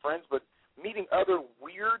making great friends, but meeting other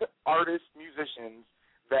weird artists, musicians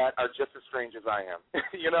that are just as strange as I am.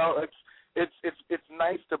 You know, it's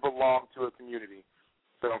nice to belong to a community.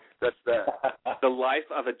 So that's that. The life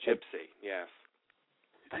of a gypsy, yes.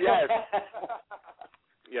 Yes.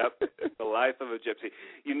 Yep, the life of a gypsy.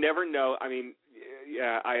 You never know. I mean,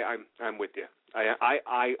 yeah, I'm with you.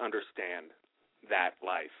 I understand that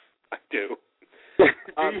life. I do.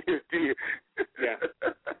 Do you? Yeah,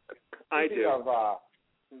 I do.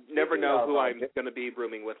 Never know who I'm going to be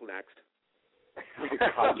rooming with next.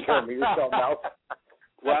 Jeremy, you're so melted.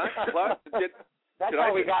 What? Did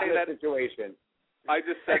how we got in that this situation. I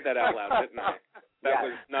just said that out loud, didn't I?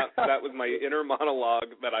 That was my inner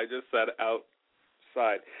monologue that I just said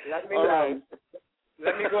outside. Let me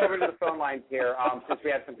go over to the phone lines here, since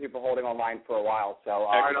we had some people holding on line for a while. So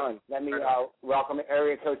let me welcome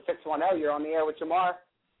area code 610. You're on the air with Jamar.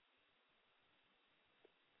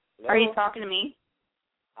 Hello? Are you talking to me?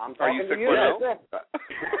 I'm talking to you.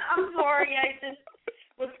 I'm sorry. I just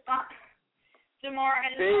was Jamar.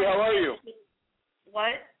 Hey, how are you?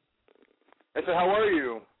 What? I said, how are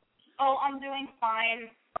you? Oh, I'm doing fine.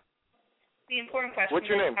 The important question What's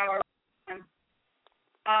your name? How are you?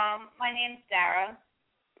 My name's Sarah.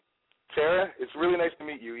 Sarah? It's really nice to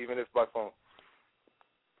meet you, even if by phone.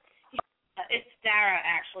 It's Sarah,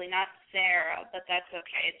 actually, not Sarah, but that's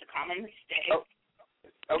okay. It's a common mistake. Oh.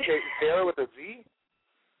 Okay, Sarah with a Z?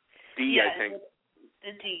 D, yes, I think.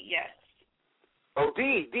 The D, yes. Oh,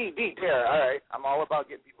 D, Sarah. All right. I'm all about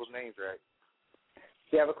getting people's names right.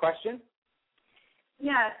 Do you have a question?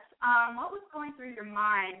 Yes. What was going through your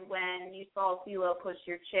mind when you saw Philo push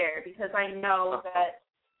your chair? Because I know that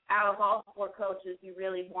out of all 4 coaches, you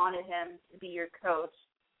really wanted him to be your coach?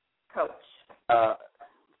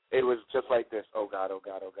 It was just like this. Oh God, oh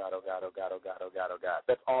God, oh God, oh God, oh God, oh God, oh God, oh God.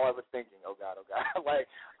 That's all I was thinking. Oh God, oh God.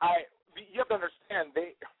 You have to understand,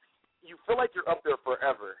 you feel like you're up there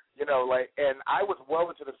forever, and I was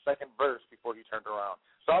well into the second verse before he turned around.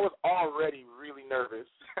 So I was already really nervous.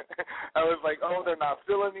 I was like, oh, they're not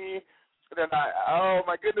feeling me. They're not, oh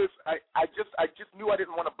my goodness. I just knew I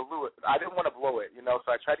didn't want to blow it. I didn't want to blow it,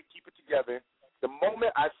 so I tried to keep it together. The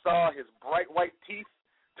moment I saw his bright white teeth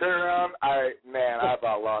turn around, I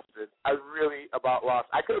about lost it. I really about lost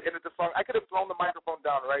it. I could have ended the song. I could have thrown the microphone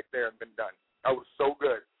down right there and been done. I was so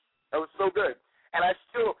good. And I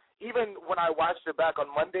still, even when I watched it back on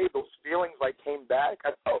Monday, those feelings came back.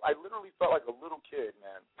 I literally felt like a little kid,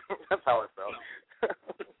 man. That's how I felt.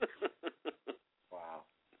 Wow.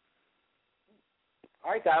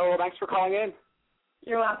 All right, Tyler. Well, thanks for calling in.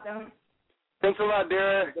 You're welcome. Thanks a lot,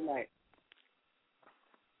 dear. Good night.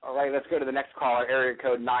 All right, let's go to the next caller, area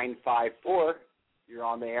code 954. You're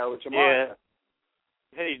on the air with Jamar. Yeah.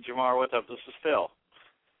 Hey, Jamar, what's up? This is Phil.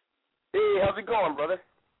 Hey, how's it going, brother?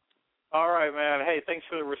 All right, man. Hey, thanks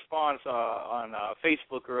for the response on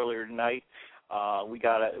Facebook earlier tonight.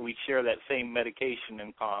 We share that same medication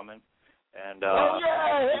in common. And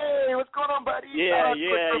hey, what's going on, buddy? Yeah.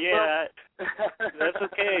 That's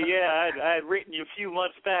okay. Yeah, I had written you a few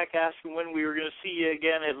months back asking when we were going to see you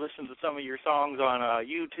again. I listened to some of your songs on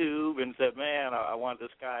YouTube and said, man, I want this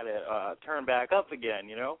guy to turn back up again,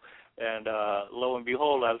 And lo and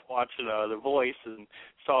behold, I was watching The Voice and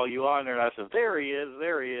saw you on there, and I said, there he is.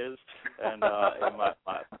 And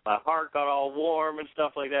my heart got all warm and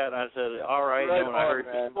stuff like that, and I said, all right. Right, and when I heard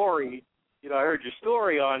your story, I heard your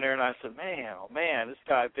story on there, and I said, man, this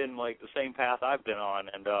guy been like the same path I've been on,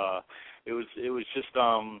 and it was just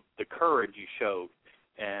the courage you showed,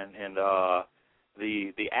 and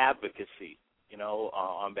the advocacy,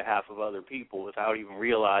 on behalf of other people without even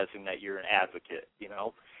realizing that you're an advocate,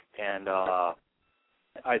 and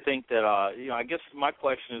I think that I guess my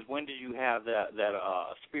question is, when did you have that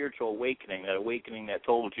spiritual awakening, that awakening that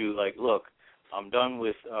told you, like, look, I'm done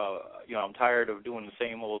with, I'm tired of doing the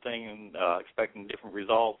same old thing and expecting different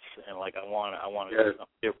results, and I want to do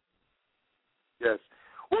something different. Yes.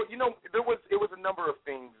 Well, it was a number of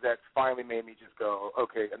things that finally made me just go,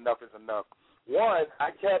 okay, enough is enough. One,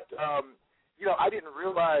 I kept, I didn't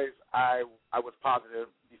realize I was positive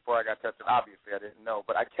before I got tested. Obviously, I didn't know,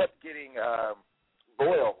 but I kept getting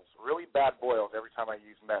boils, really bad boils every time I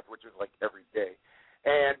used meth, which was every day.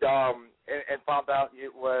 And found out it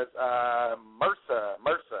was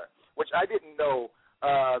MRSA, which I didn't know.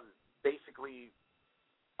 Basically,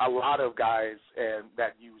 a lot of guys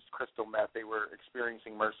that used crystal meth, they were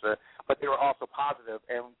experiencing MRSA, but they were also positive.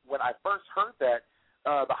 And when I first heard that,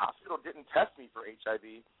 the hospital didn't test me for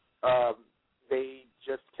HIV. They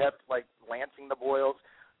just kept lancing the boils.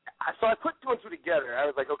 So I put 2 and 2 together. I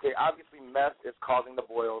was like, okay, obviously meth is causing the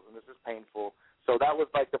boils, and this is painful. So that was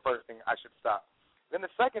the first thing I should stop. Then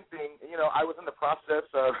the second thing, I was in the process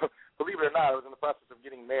of, believe it or not, I was in the process of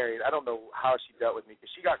getting married. I don't know how she dealt with me because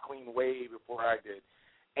she got clean way before I did.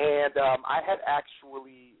 And I had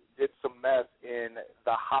actually did some meth in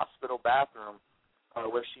the hospital bathroom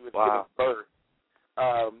where she was giving birth.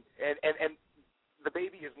 And the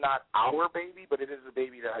baby is not our baby, but it is a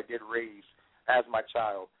baby that I did raise as my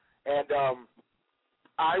child. And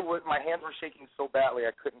my hands were shaking so badly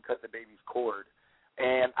I couldn't cut the baby's cord.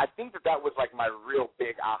 And I think that was my real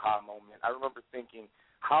big aha moment. I remember thinking,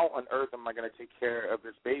 how on earth am I going to take care of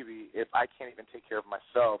this baby if I can't even take care of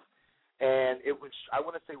myself? And it was, I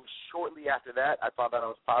want to say, it was shortly after that I found out I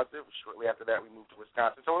was positive. Shortly after that, we moved to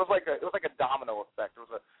Wisconsin. So it was like a domino effect. It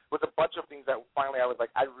was a bunch of things that finally I was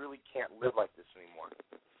like, I really can't live like this anymore.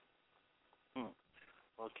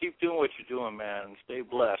 Well, keep doing what you're doing, man. Stay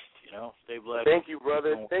blessed. Stay blessed. Thank you,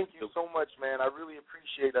 brother. Thank you so much, man. I really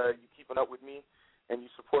appreciate you keeping up with me. And you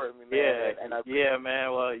supported me, man. Yeah,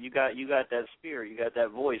 man. Well, you got that spirit, you got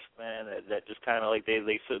that voice, man. That just kind of like they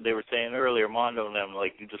were saying earlier, Mondo and them,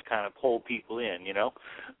 you just kind of pull people in, you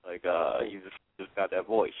just got that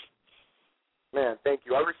voice. Man, thank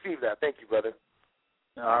you. I received that. Thank you, brother.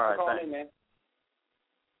 All right, thanks. Man.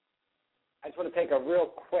 I just want to take a real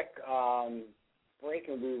quick break,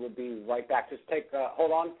 and we will be right back. Just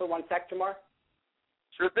hold on for 1 sec, Jamar.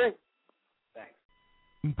 Sure thing. Thanks.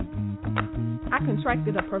 I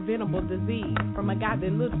contracted a preventable disease from a guy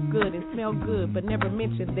that looks good and smells good but never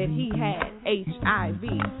mentioned that he had HIV.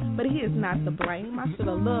 But he is not to blame. I should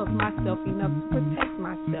have loved myself enough to protect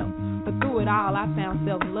myself. But through it all, I found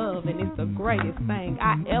self-love, and it's the greatest thing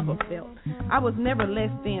I ever felt. I was never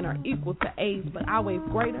less than or equal to AIDS, but always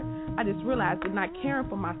greater. I just realized that not caring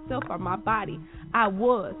for myself or my body, I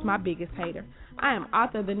was my biggest hater. I am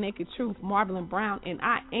author of The Naked Truth, Marvelyn Brown, and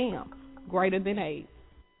I am greater than AIDS.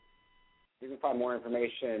 You can find more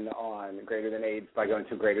information on Greater Than AIDS by going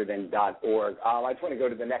to greaterthan.org. I just want to go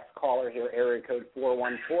to the next caller here, area code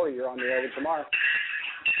 414. You're on the air with Jamar.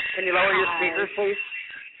 Can you lower your speakers, please?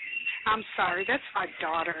 I'm sorry, that's my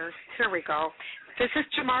daughter. Here we go. This is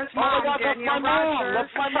Jamar's mom. Oh, my God, that's my mom. Rogers.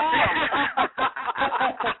 That's my mom.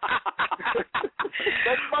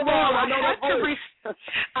 That's my mom. I know that voice.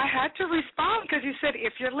 I had to respond because you said,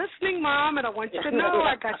 if you're listening, Mom, and I want you to know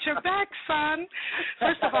I got your back, son.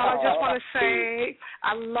 First of all, I just want to say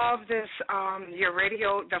I love this, your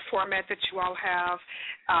radio, the format that you all have.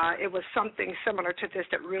 It was something similar to this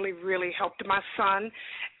that really, really helped my son.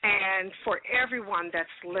 And for everyone that's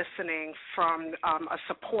listening from a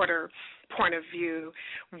supporter point of view,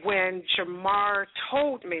 when Jamar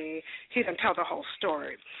told me, he didn't tell the whole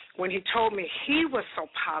story. When he told me he was so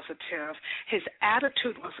positive, his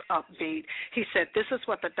attitude was upbeat. He said, this is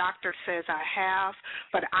what the doctor says I have,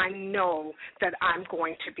 but I know that I'm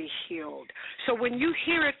going to be healed. So when you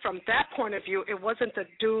hear it from that point of view, it wasn't the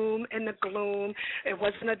doom and the gloom. It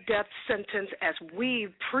wasn't a death sentence as we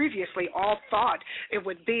previously all thought it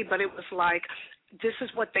would be, but it was like, this is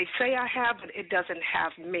what they say I have, but it doesn't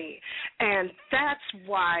have me. And that's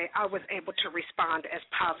why I was able to respond as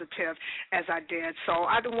positive as I did. So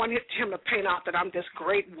I don't want him to paint out that I'm this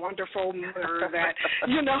great, wonderful mother that,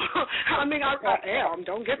 you know, I mean, I am.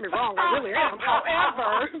 Don't get me wrong. I really am.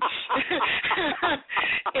 However,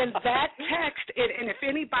 in that text, and if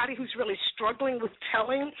anybody who's really struggling with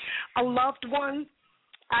telling a loved one,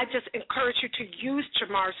 I just encourage you to use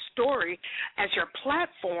Jamar's story as your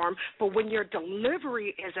platform, but when your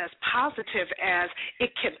delivery is as positive as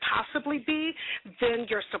it can possibly be, then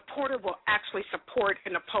your supporter will actually support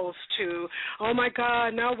and opposed to, oh, my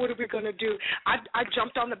God, now what are we going to do? I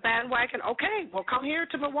jumped on the bandwagon. Okay, well, come here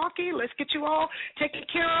to Milwaukee. Let's get you all taken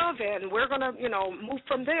care of, and we're going to, you know, move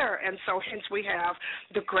from there. And so hence we have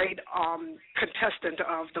the great contestant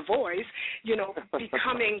of The Voice, you know,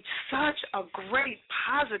 becoming such a great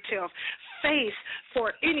positive face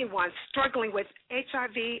for anyone struggling with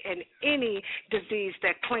HIV and any disease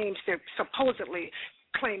that supposedly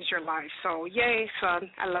claims your life. So, yay,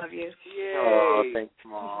 son. I love you. Yay. Oh, thanks,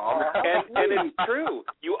 Mom. And it's true.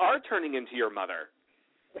 You are turning into your mother.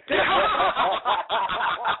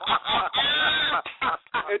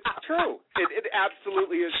 It's true. It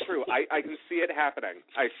absolutely is true. I can see it happening.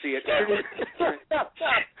 I see it.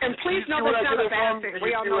 And please know that's not a bad thing.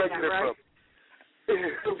 We all know that, right?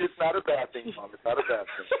 It's not a bad thing, Mom. It's not a bad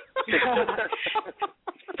thing.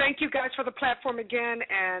 Thank you guys for the platform again,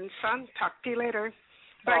 and son, talk to you later.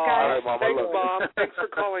 Bye, guys. All right, Mom, thanks, Mom. Thanks for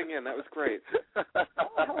calling in. That was great.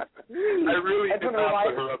 I really did not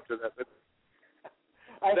put her up to that.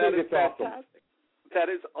 I think it's awesome. That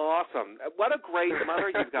is awesome. What a great mother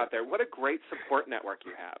you've got there. What a great support network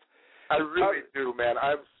you have. I really do, man.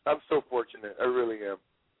 I'm so fortunate. I really am.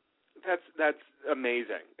 That's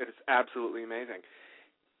amazing. It is absolutely amazing.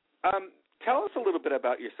 Tell us a little bit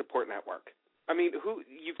about your support network. I mean,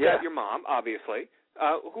 you've got your mom, obviously.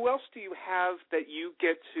 Who else do you have that you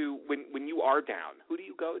get to when you are down? Who do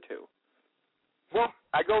you go to? Well,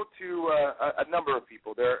 I go to a number of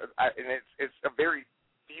people there, and it's a very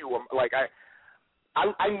few. Like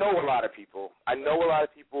I know a lot of people. I know a lot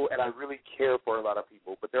of people, and I really care for a lot of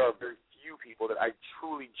people. But there are very few people that I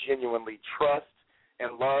truly, genuinely trust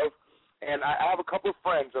and love. And I have a couple of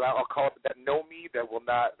friends that I'll call that know me, they won't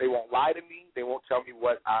lie to me. They won't tell me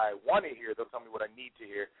what I want to hear. They'll tell me what I need to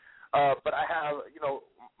hear. But I have, you know,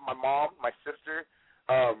 my mom, my sister.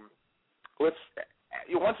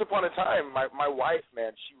 Once upon a time, my wife,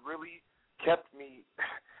 man, she really kept me.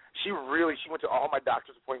 She went to all my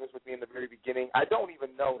doctor's appointments with me in the very beginning. I don't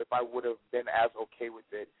even know if I would have been as okay with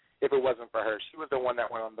it if it wasn't for her. She was the one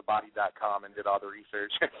that went on thebody.com and did all the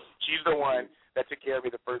research. She's the one that took care of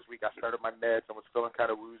me the first week I started my meds and was feeling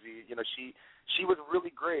kind of woozy. You know, she was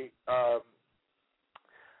really great. I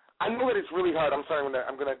know that it's really hard. I'm sorry,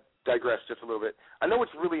 I'm going to digress just a little bit. I know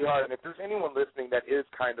it's really hard, and if there's anyone listening that is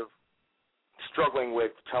kind of struggling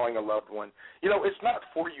with telling a loved one, you know, it's not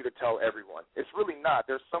for you to tell everyone. It's really not.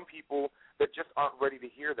 There's some people that just aren't ready to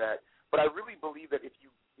hear that. But I really believe that if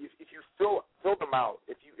you fill them out,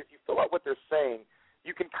 if you fill out what they're saying,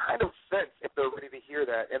 you can kind of sense if they're ready to hear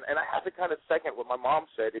that. And and I have to kind of second what my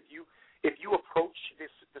mom said. If you approach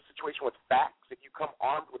the situation with facts, if you come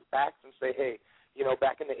armed with facts and say, hey,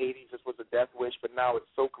 back in the 80s this was a death wish, but now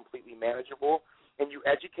it's so completely manageable, and you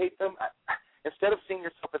educate them, instead of seeing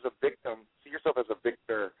yourself as a victim, see yourself as a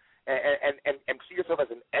victor, and see yourself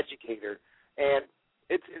as an educator. And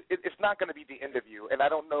it's not going to be the end of you. And I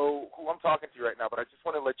don't know who I'm talking to right now, but I just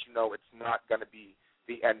want to let you know it's not going to be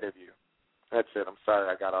the end of you. That's it. I'm sorry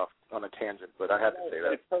I got off on a tangent, but I had to say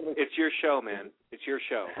that. It's your show, man. It's your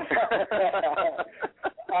show.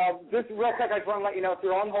 Just real quick, I just want to let you know, if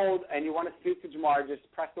you're on hold and you want to speak to Jamar, just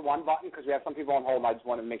press the one button because we have some people on hold, and I just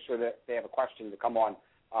want to make sure that they have a question to come on.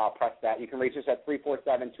 Press that. You can reach us at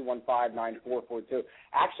 347-215-9442.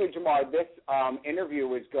 Actually, Jamar, this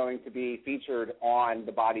interview is going to be featured on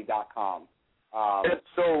thebody.com. It's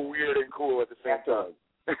so weird and cool at the same time.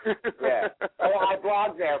 Yeah. I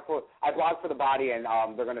blog for The Body, and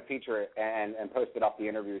they're going to feature it and post it up, the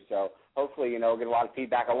interview. So hopefully, get a lot of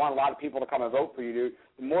feedback. I want a lot of people to come and vote for you, dude.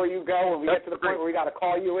 The more you go, when we get to the point where we got to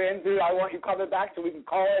call you in, dude, I want you coming back so we can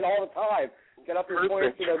call in all the time. Get up your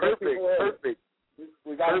points, get people in. Perfect.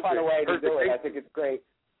 We got to find a way to do it. I think it's great.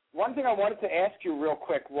 One thing I wanted to ask you real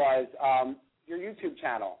quick was your YouTube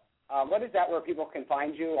channel. What is that, where people can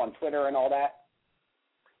find you on Twitter and all that?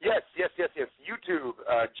 Yes. YouTube,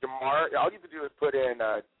 Jamar. All you have to do is put in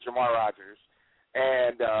Jamar Rogers,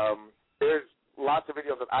 and there's lots of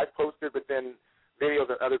videos that I've posted, but then videos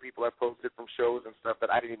that other people have posted from shows and stuff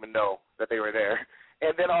that I didn't even know that they were there.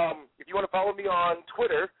 And then if you want to follow me on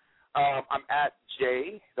Twitter, I'm at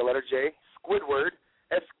J, the letter J, Squidward,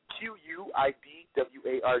 SQUIDWARD,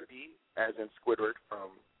 as in Squidward from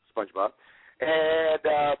SpongeBob, and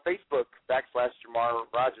Facebook /Jamar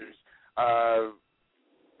Rogers.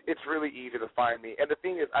 It's really easy to find me. And the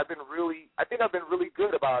thing is, I think I've been really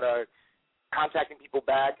good about contacting people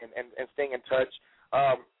back and staying in touch.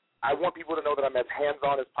 I want people to know that I'm as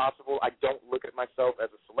hands-on as possible. I don't look at myself as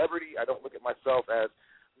a celebrity. I don't look at myself as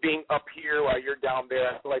being up here while you're down there.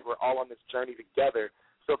 I feel like we're all on this journey together.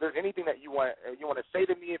 So if there's anything that you want to say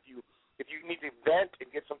to me, if you need to vent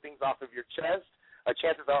and get some things off of your chest,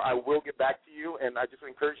 chances are I will get back to you, and I just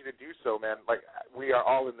encourage you to do so, man. Like, we are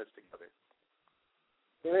all in this together.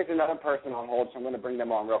 There is another person on hold, so I'm going to bring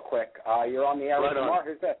them on real quick. You're on the air. Right on.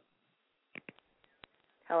 Who's this?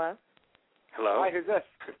 Hello. Hello. Hi, who's this?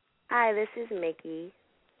 Hi, this is Mickey.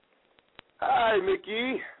 Hi,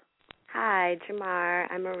 Mickey. Hi, Jamar.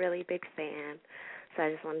 I'm a really big fan, so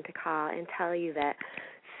I just wanted to call and tell you that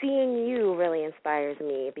seeing you really inspires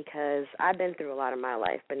me because I've been through a lot of my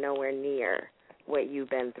life, but nowhere near what you've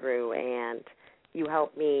been through, and you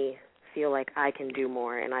help me feel like I can do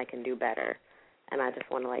more and I can do better. And I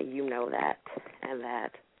just want to let you know that, and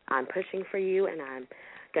that I'm pushing for you, and I'm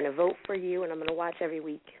going to vote for you, and I'm going to watch every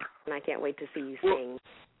week, and I can't wait to see you sing.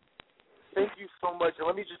 Thank you so much. And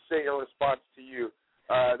let me just say in response to you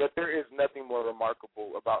that there is nothing more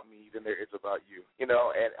remarkable about me than there is about you, and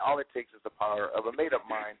all it takes is the power of a made-up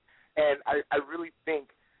mind. And I really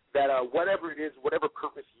think that whatever it is, whatever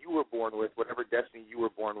purpose you were born with, whatever destiny you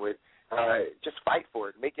were born with, just fight for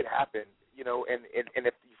it, make it happen, and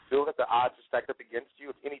if you feel that the odds are stacked up against you,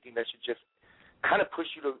 if anything, that should just kind of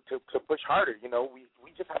push you to push harder.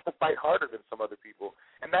 We just have to fight harder than some other people,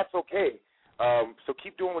 and that's okay. So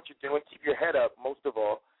keep doing what you're doing, keep your head up most of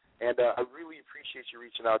all, and I really appreciate you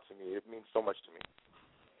reaching out to me. It means so much to me.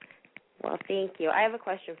 Well, thank you. I have a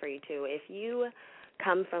question for you, too. If you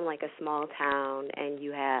come from, like, a small town and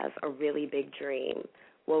you have a really big dream,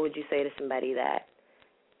 what would you say to somebody that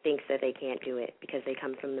thinks that they can't do it because they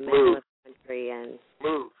come from the middle of the country and...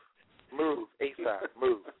 Move, ASAP,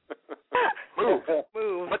 move. Move.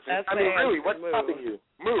 What's stopping you?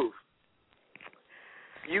 Move.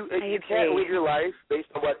 You can't live your life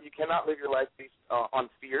based on what, you cannot live your life based on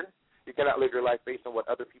fear. You cannot live your life based on what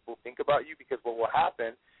other people think about you, because what will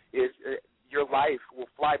happen is your life will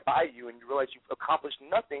fly by you and you realize you've accomplished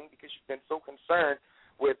nothing because you've been so concerned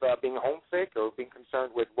with being homesick or being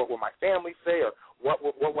concerned with what will my family say or what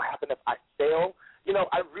will happen if I fail.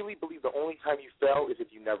 I really believe the only time you fail is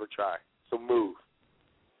if you never try. So move.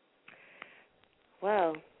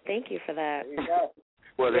 Well, thank you for that. There you go.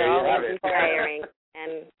 Well, there you have it. Inspiring.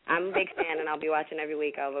 And I'm a big fan, and I'll be watching every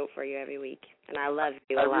week. I'll vote for you every week. And I love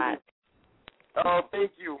you a lot. Oh,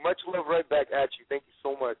 thank you. Much love right back at you. Thank you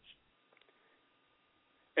so much.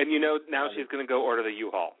 And now she's going to go order the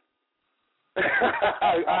U-Haul.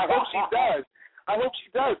 I hope she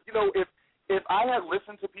does. If I had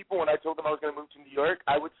listened to people when I told them I was going to move to New York,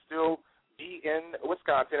 I would still be in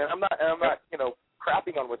Wisconsin. And I'm not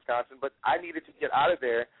crapping on Wisconsin, but I needed to get out of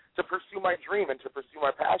there to pursue my dream and to pursue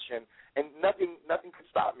my passion, and nothing could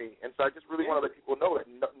stop me. And so I just really want to let people know that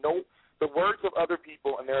the words of other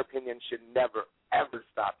people and their opinions should never, ever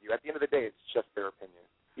stop you. At the end of the day, it's just their opinion.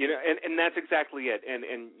 You know, and that's exactly it.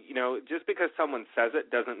 And you know, just because someone says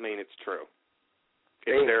it doesn't mean it's true.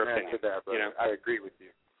 It's their opinion. To that, brother. You know? I agree with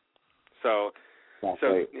you. So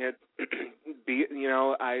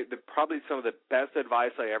probably some of the best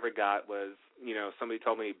advice I ever got was, you know, somebody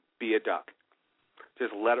told me, be a duck.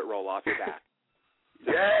 Just let it roll off your back.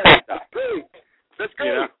 Yes, that's great. That's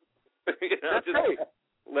great. That's just great.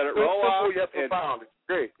 Let it roll off. Simple yet profound. It's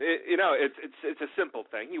great. It's a simple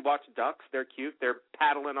thing. You watch ducks; they're cute, they're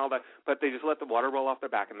paddling, all that, but they just let the water roll off their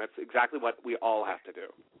back, and that's exactly what we all have to do.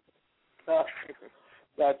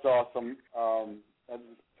 That's awesome. That's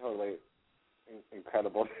totally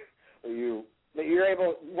incredible. You're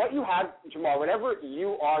able. What you have, Jamar. Whatever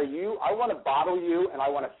you are, I want to bottle you, and I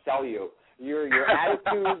want to sell you. Your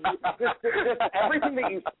attitude, just everything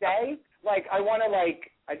that you say. Like I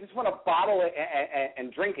just want to bottle it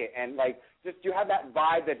and drink it, and just you have that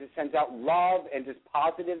vibe that just sends out love and just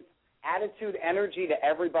positive attitude, energy to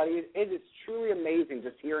everybody. It is truly amazing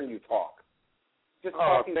just hearing you talk. Just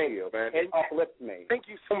talking to you, man. It uplifts me. Thank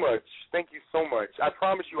you so much. Thank you so much. I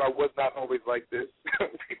promise you, I was not always like this.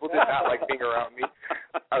 People did not like being around me.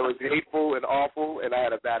 I was hateful and awful, and I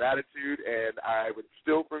had a bad attitude, and I would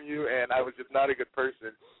steal from you, and I was just not a good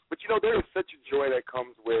person. But you know, there is such a joy that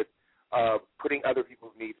comes with putting other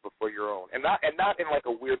people's needs before your own, and not in like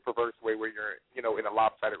a weird, perverse way where you're, you know, in a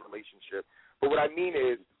lopsided relationship. But what I mean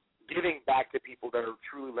is giving back to people that are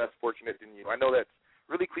truly less fortunate than you. I know that's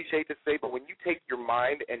really cliche to say, but when you take your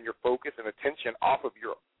mind and your focus and attention off of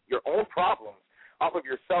your own problems, off of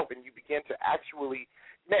yourself, and you begin to actually,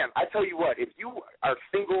 man, I tell you what, if you are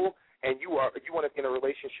single and you want to be in a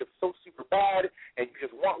relationship so super bad and you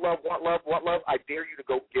just want love, I dare you to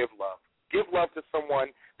go give love. Give love to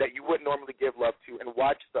someone that you wouldn't normally give love to, and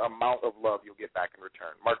watch the amount of love you'll get back in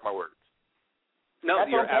return. Mark my words. No,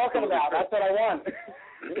 that's what I'm talking about. That's what I want.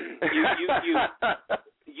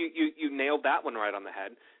 You nailed that one right on the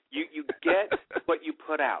head. You get what you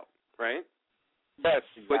put out, right? That's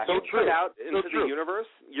what you true. put out into the universe,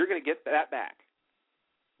 you're going to get that back.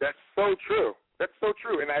 That's so true. That's so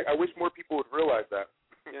true, and I wish more people would realize that.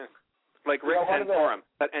 Yeah, like Rick Santorum.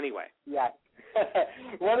 But anyway. Yeah.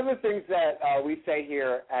 One of the things that we say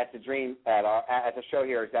here at the at the show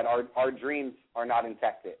here is that our dreams are not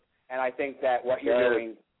infected, and I think that what you're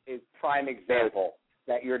doing is prime example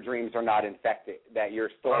that your dreams are not infected, that you're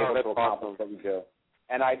still able to accomplish what you do.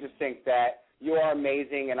 And I just think that you are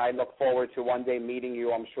amazing, and I look forward to one day meeting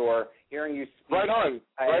you, I'm sure, hearing you speak. Right on.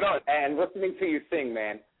 And listening to you sing,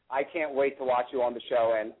 man. I can't wait to watch you on the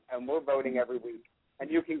show, and we're voting every week. And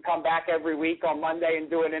you can come back every week on Monday and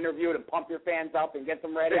do an interview to pump your fans up and get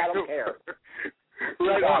them ready. I don't care.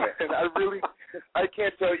 Right on. And I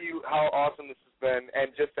can't tell you how awesome this has been,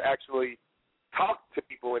 and just to actually talk to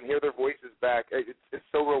people and hear their voices back, it's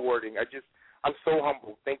so rewarding. I'm so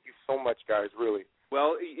humbled. Thank you so much, guys, really.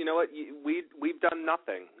 Well, you know what? We've done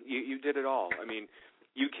nothing. You did it all. I mean,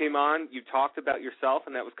 you came on, you talked about yourself,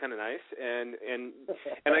 and that was kind of nice. And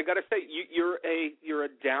I got to say, you're a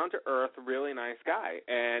down to earth, really nice guy.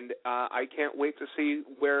 And I can't wait to see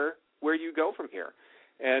where you go from here.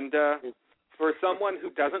 And for someone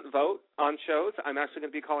who doesn't vote on shows, I'm actually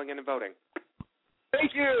going to be calling in and voting.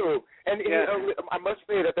 Thank you. And you know, I must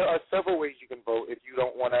say that there are several ways you can vote. If you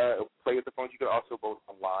don't want to play with the phones, you can also vote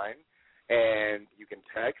online, and you can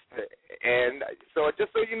text. And so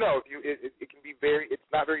just so you know, it can be it's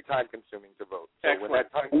not very time consuming to vote. So Excellent. When that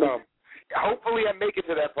time comes, hopefully I make it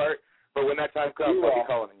to that part. But when that time comes, I'll be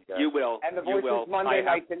calling you guys. You will. And the voice is Monday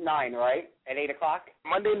nights at 9, right? At 8 o'clock?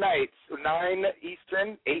 Monday nights, 9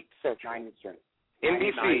 Eastern, 8 Central. 9 Eastern.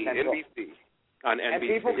 NBC. On NBC, and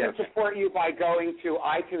people can support you by going to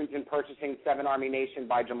iTunes and purchasing 7 Army Nation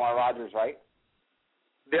by Jamar Rogers, right?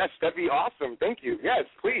 Yes, that'd be awesome. Thank you. Yes,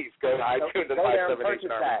 please go to iTunes and buy 7 Nation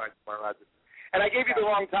Army by Jamar Rogers. And I gave you the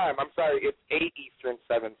wrong time. I'm sorry. It's 8 Eastern,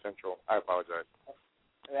 7 Central. I apologize.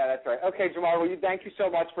 Yeah, that's right. Okay, Jamar, thank you so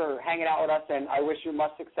much for hanging out with us, and I wish you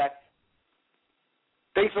much success.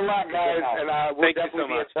 Thanks a lot, guys, and we'll definitely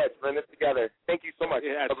be in touch. We're in this together. Thank you so much.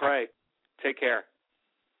 Yeah, that's right. Take care.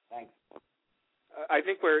 Thanks. I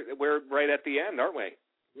think we're right at the end, aren't we?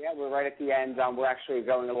 Yeah, we're right at the end. We're actually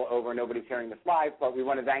going a little over. Nobody's hearing this live, but we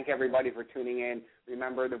want to thank everybody for tuning in.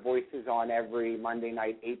 Remember, The Voice is on every Monday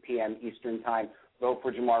night, 8 p.m. Eastern Time. Vote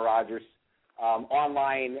for Jamar Rogers.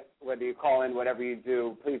 Online, whether you call in, whatever you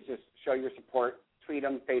do, please just show your support. Tweet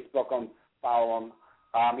them, Facebook them, follow them.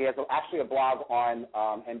 He has actually a blog on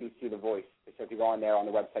NBC The Voice. So if you go on there on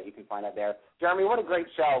the website, you can find out there. Jeremy, what a great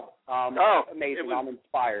show. Amazing. I'm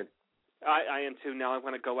inspired. I am too. Now I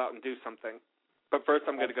want to go out and do something. But first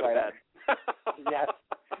I'm going to go to bed. Yes.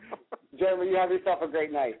 Jeremy, you have yourself a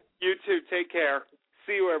great night. You too. Take care.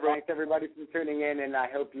 See you, everyone. Thanks, everybody, for tuning in, and I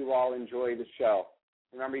hope you all enjoy the show.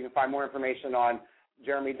 Remember, you can find more information on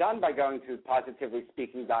Jeremy Dunn by going to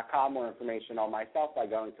positivelyspeaking.com, more information on myself by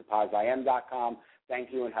going to posim.com.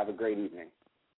 Thank you, and have a great evening.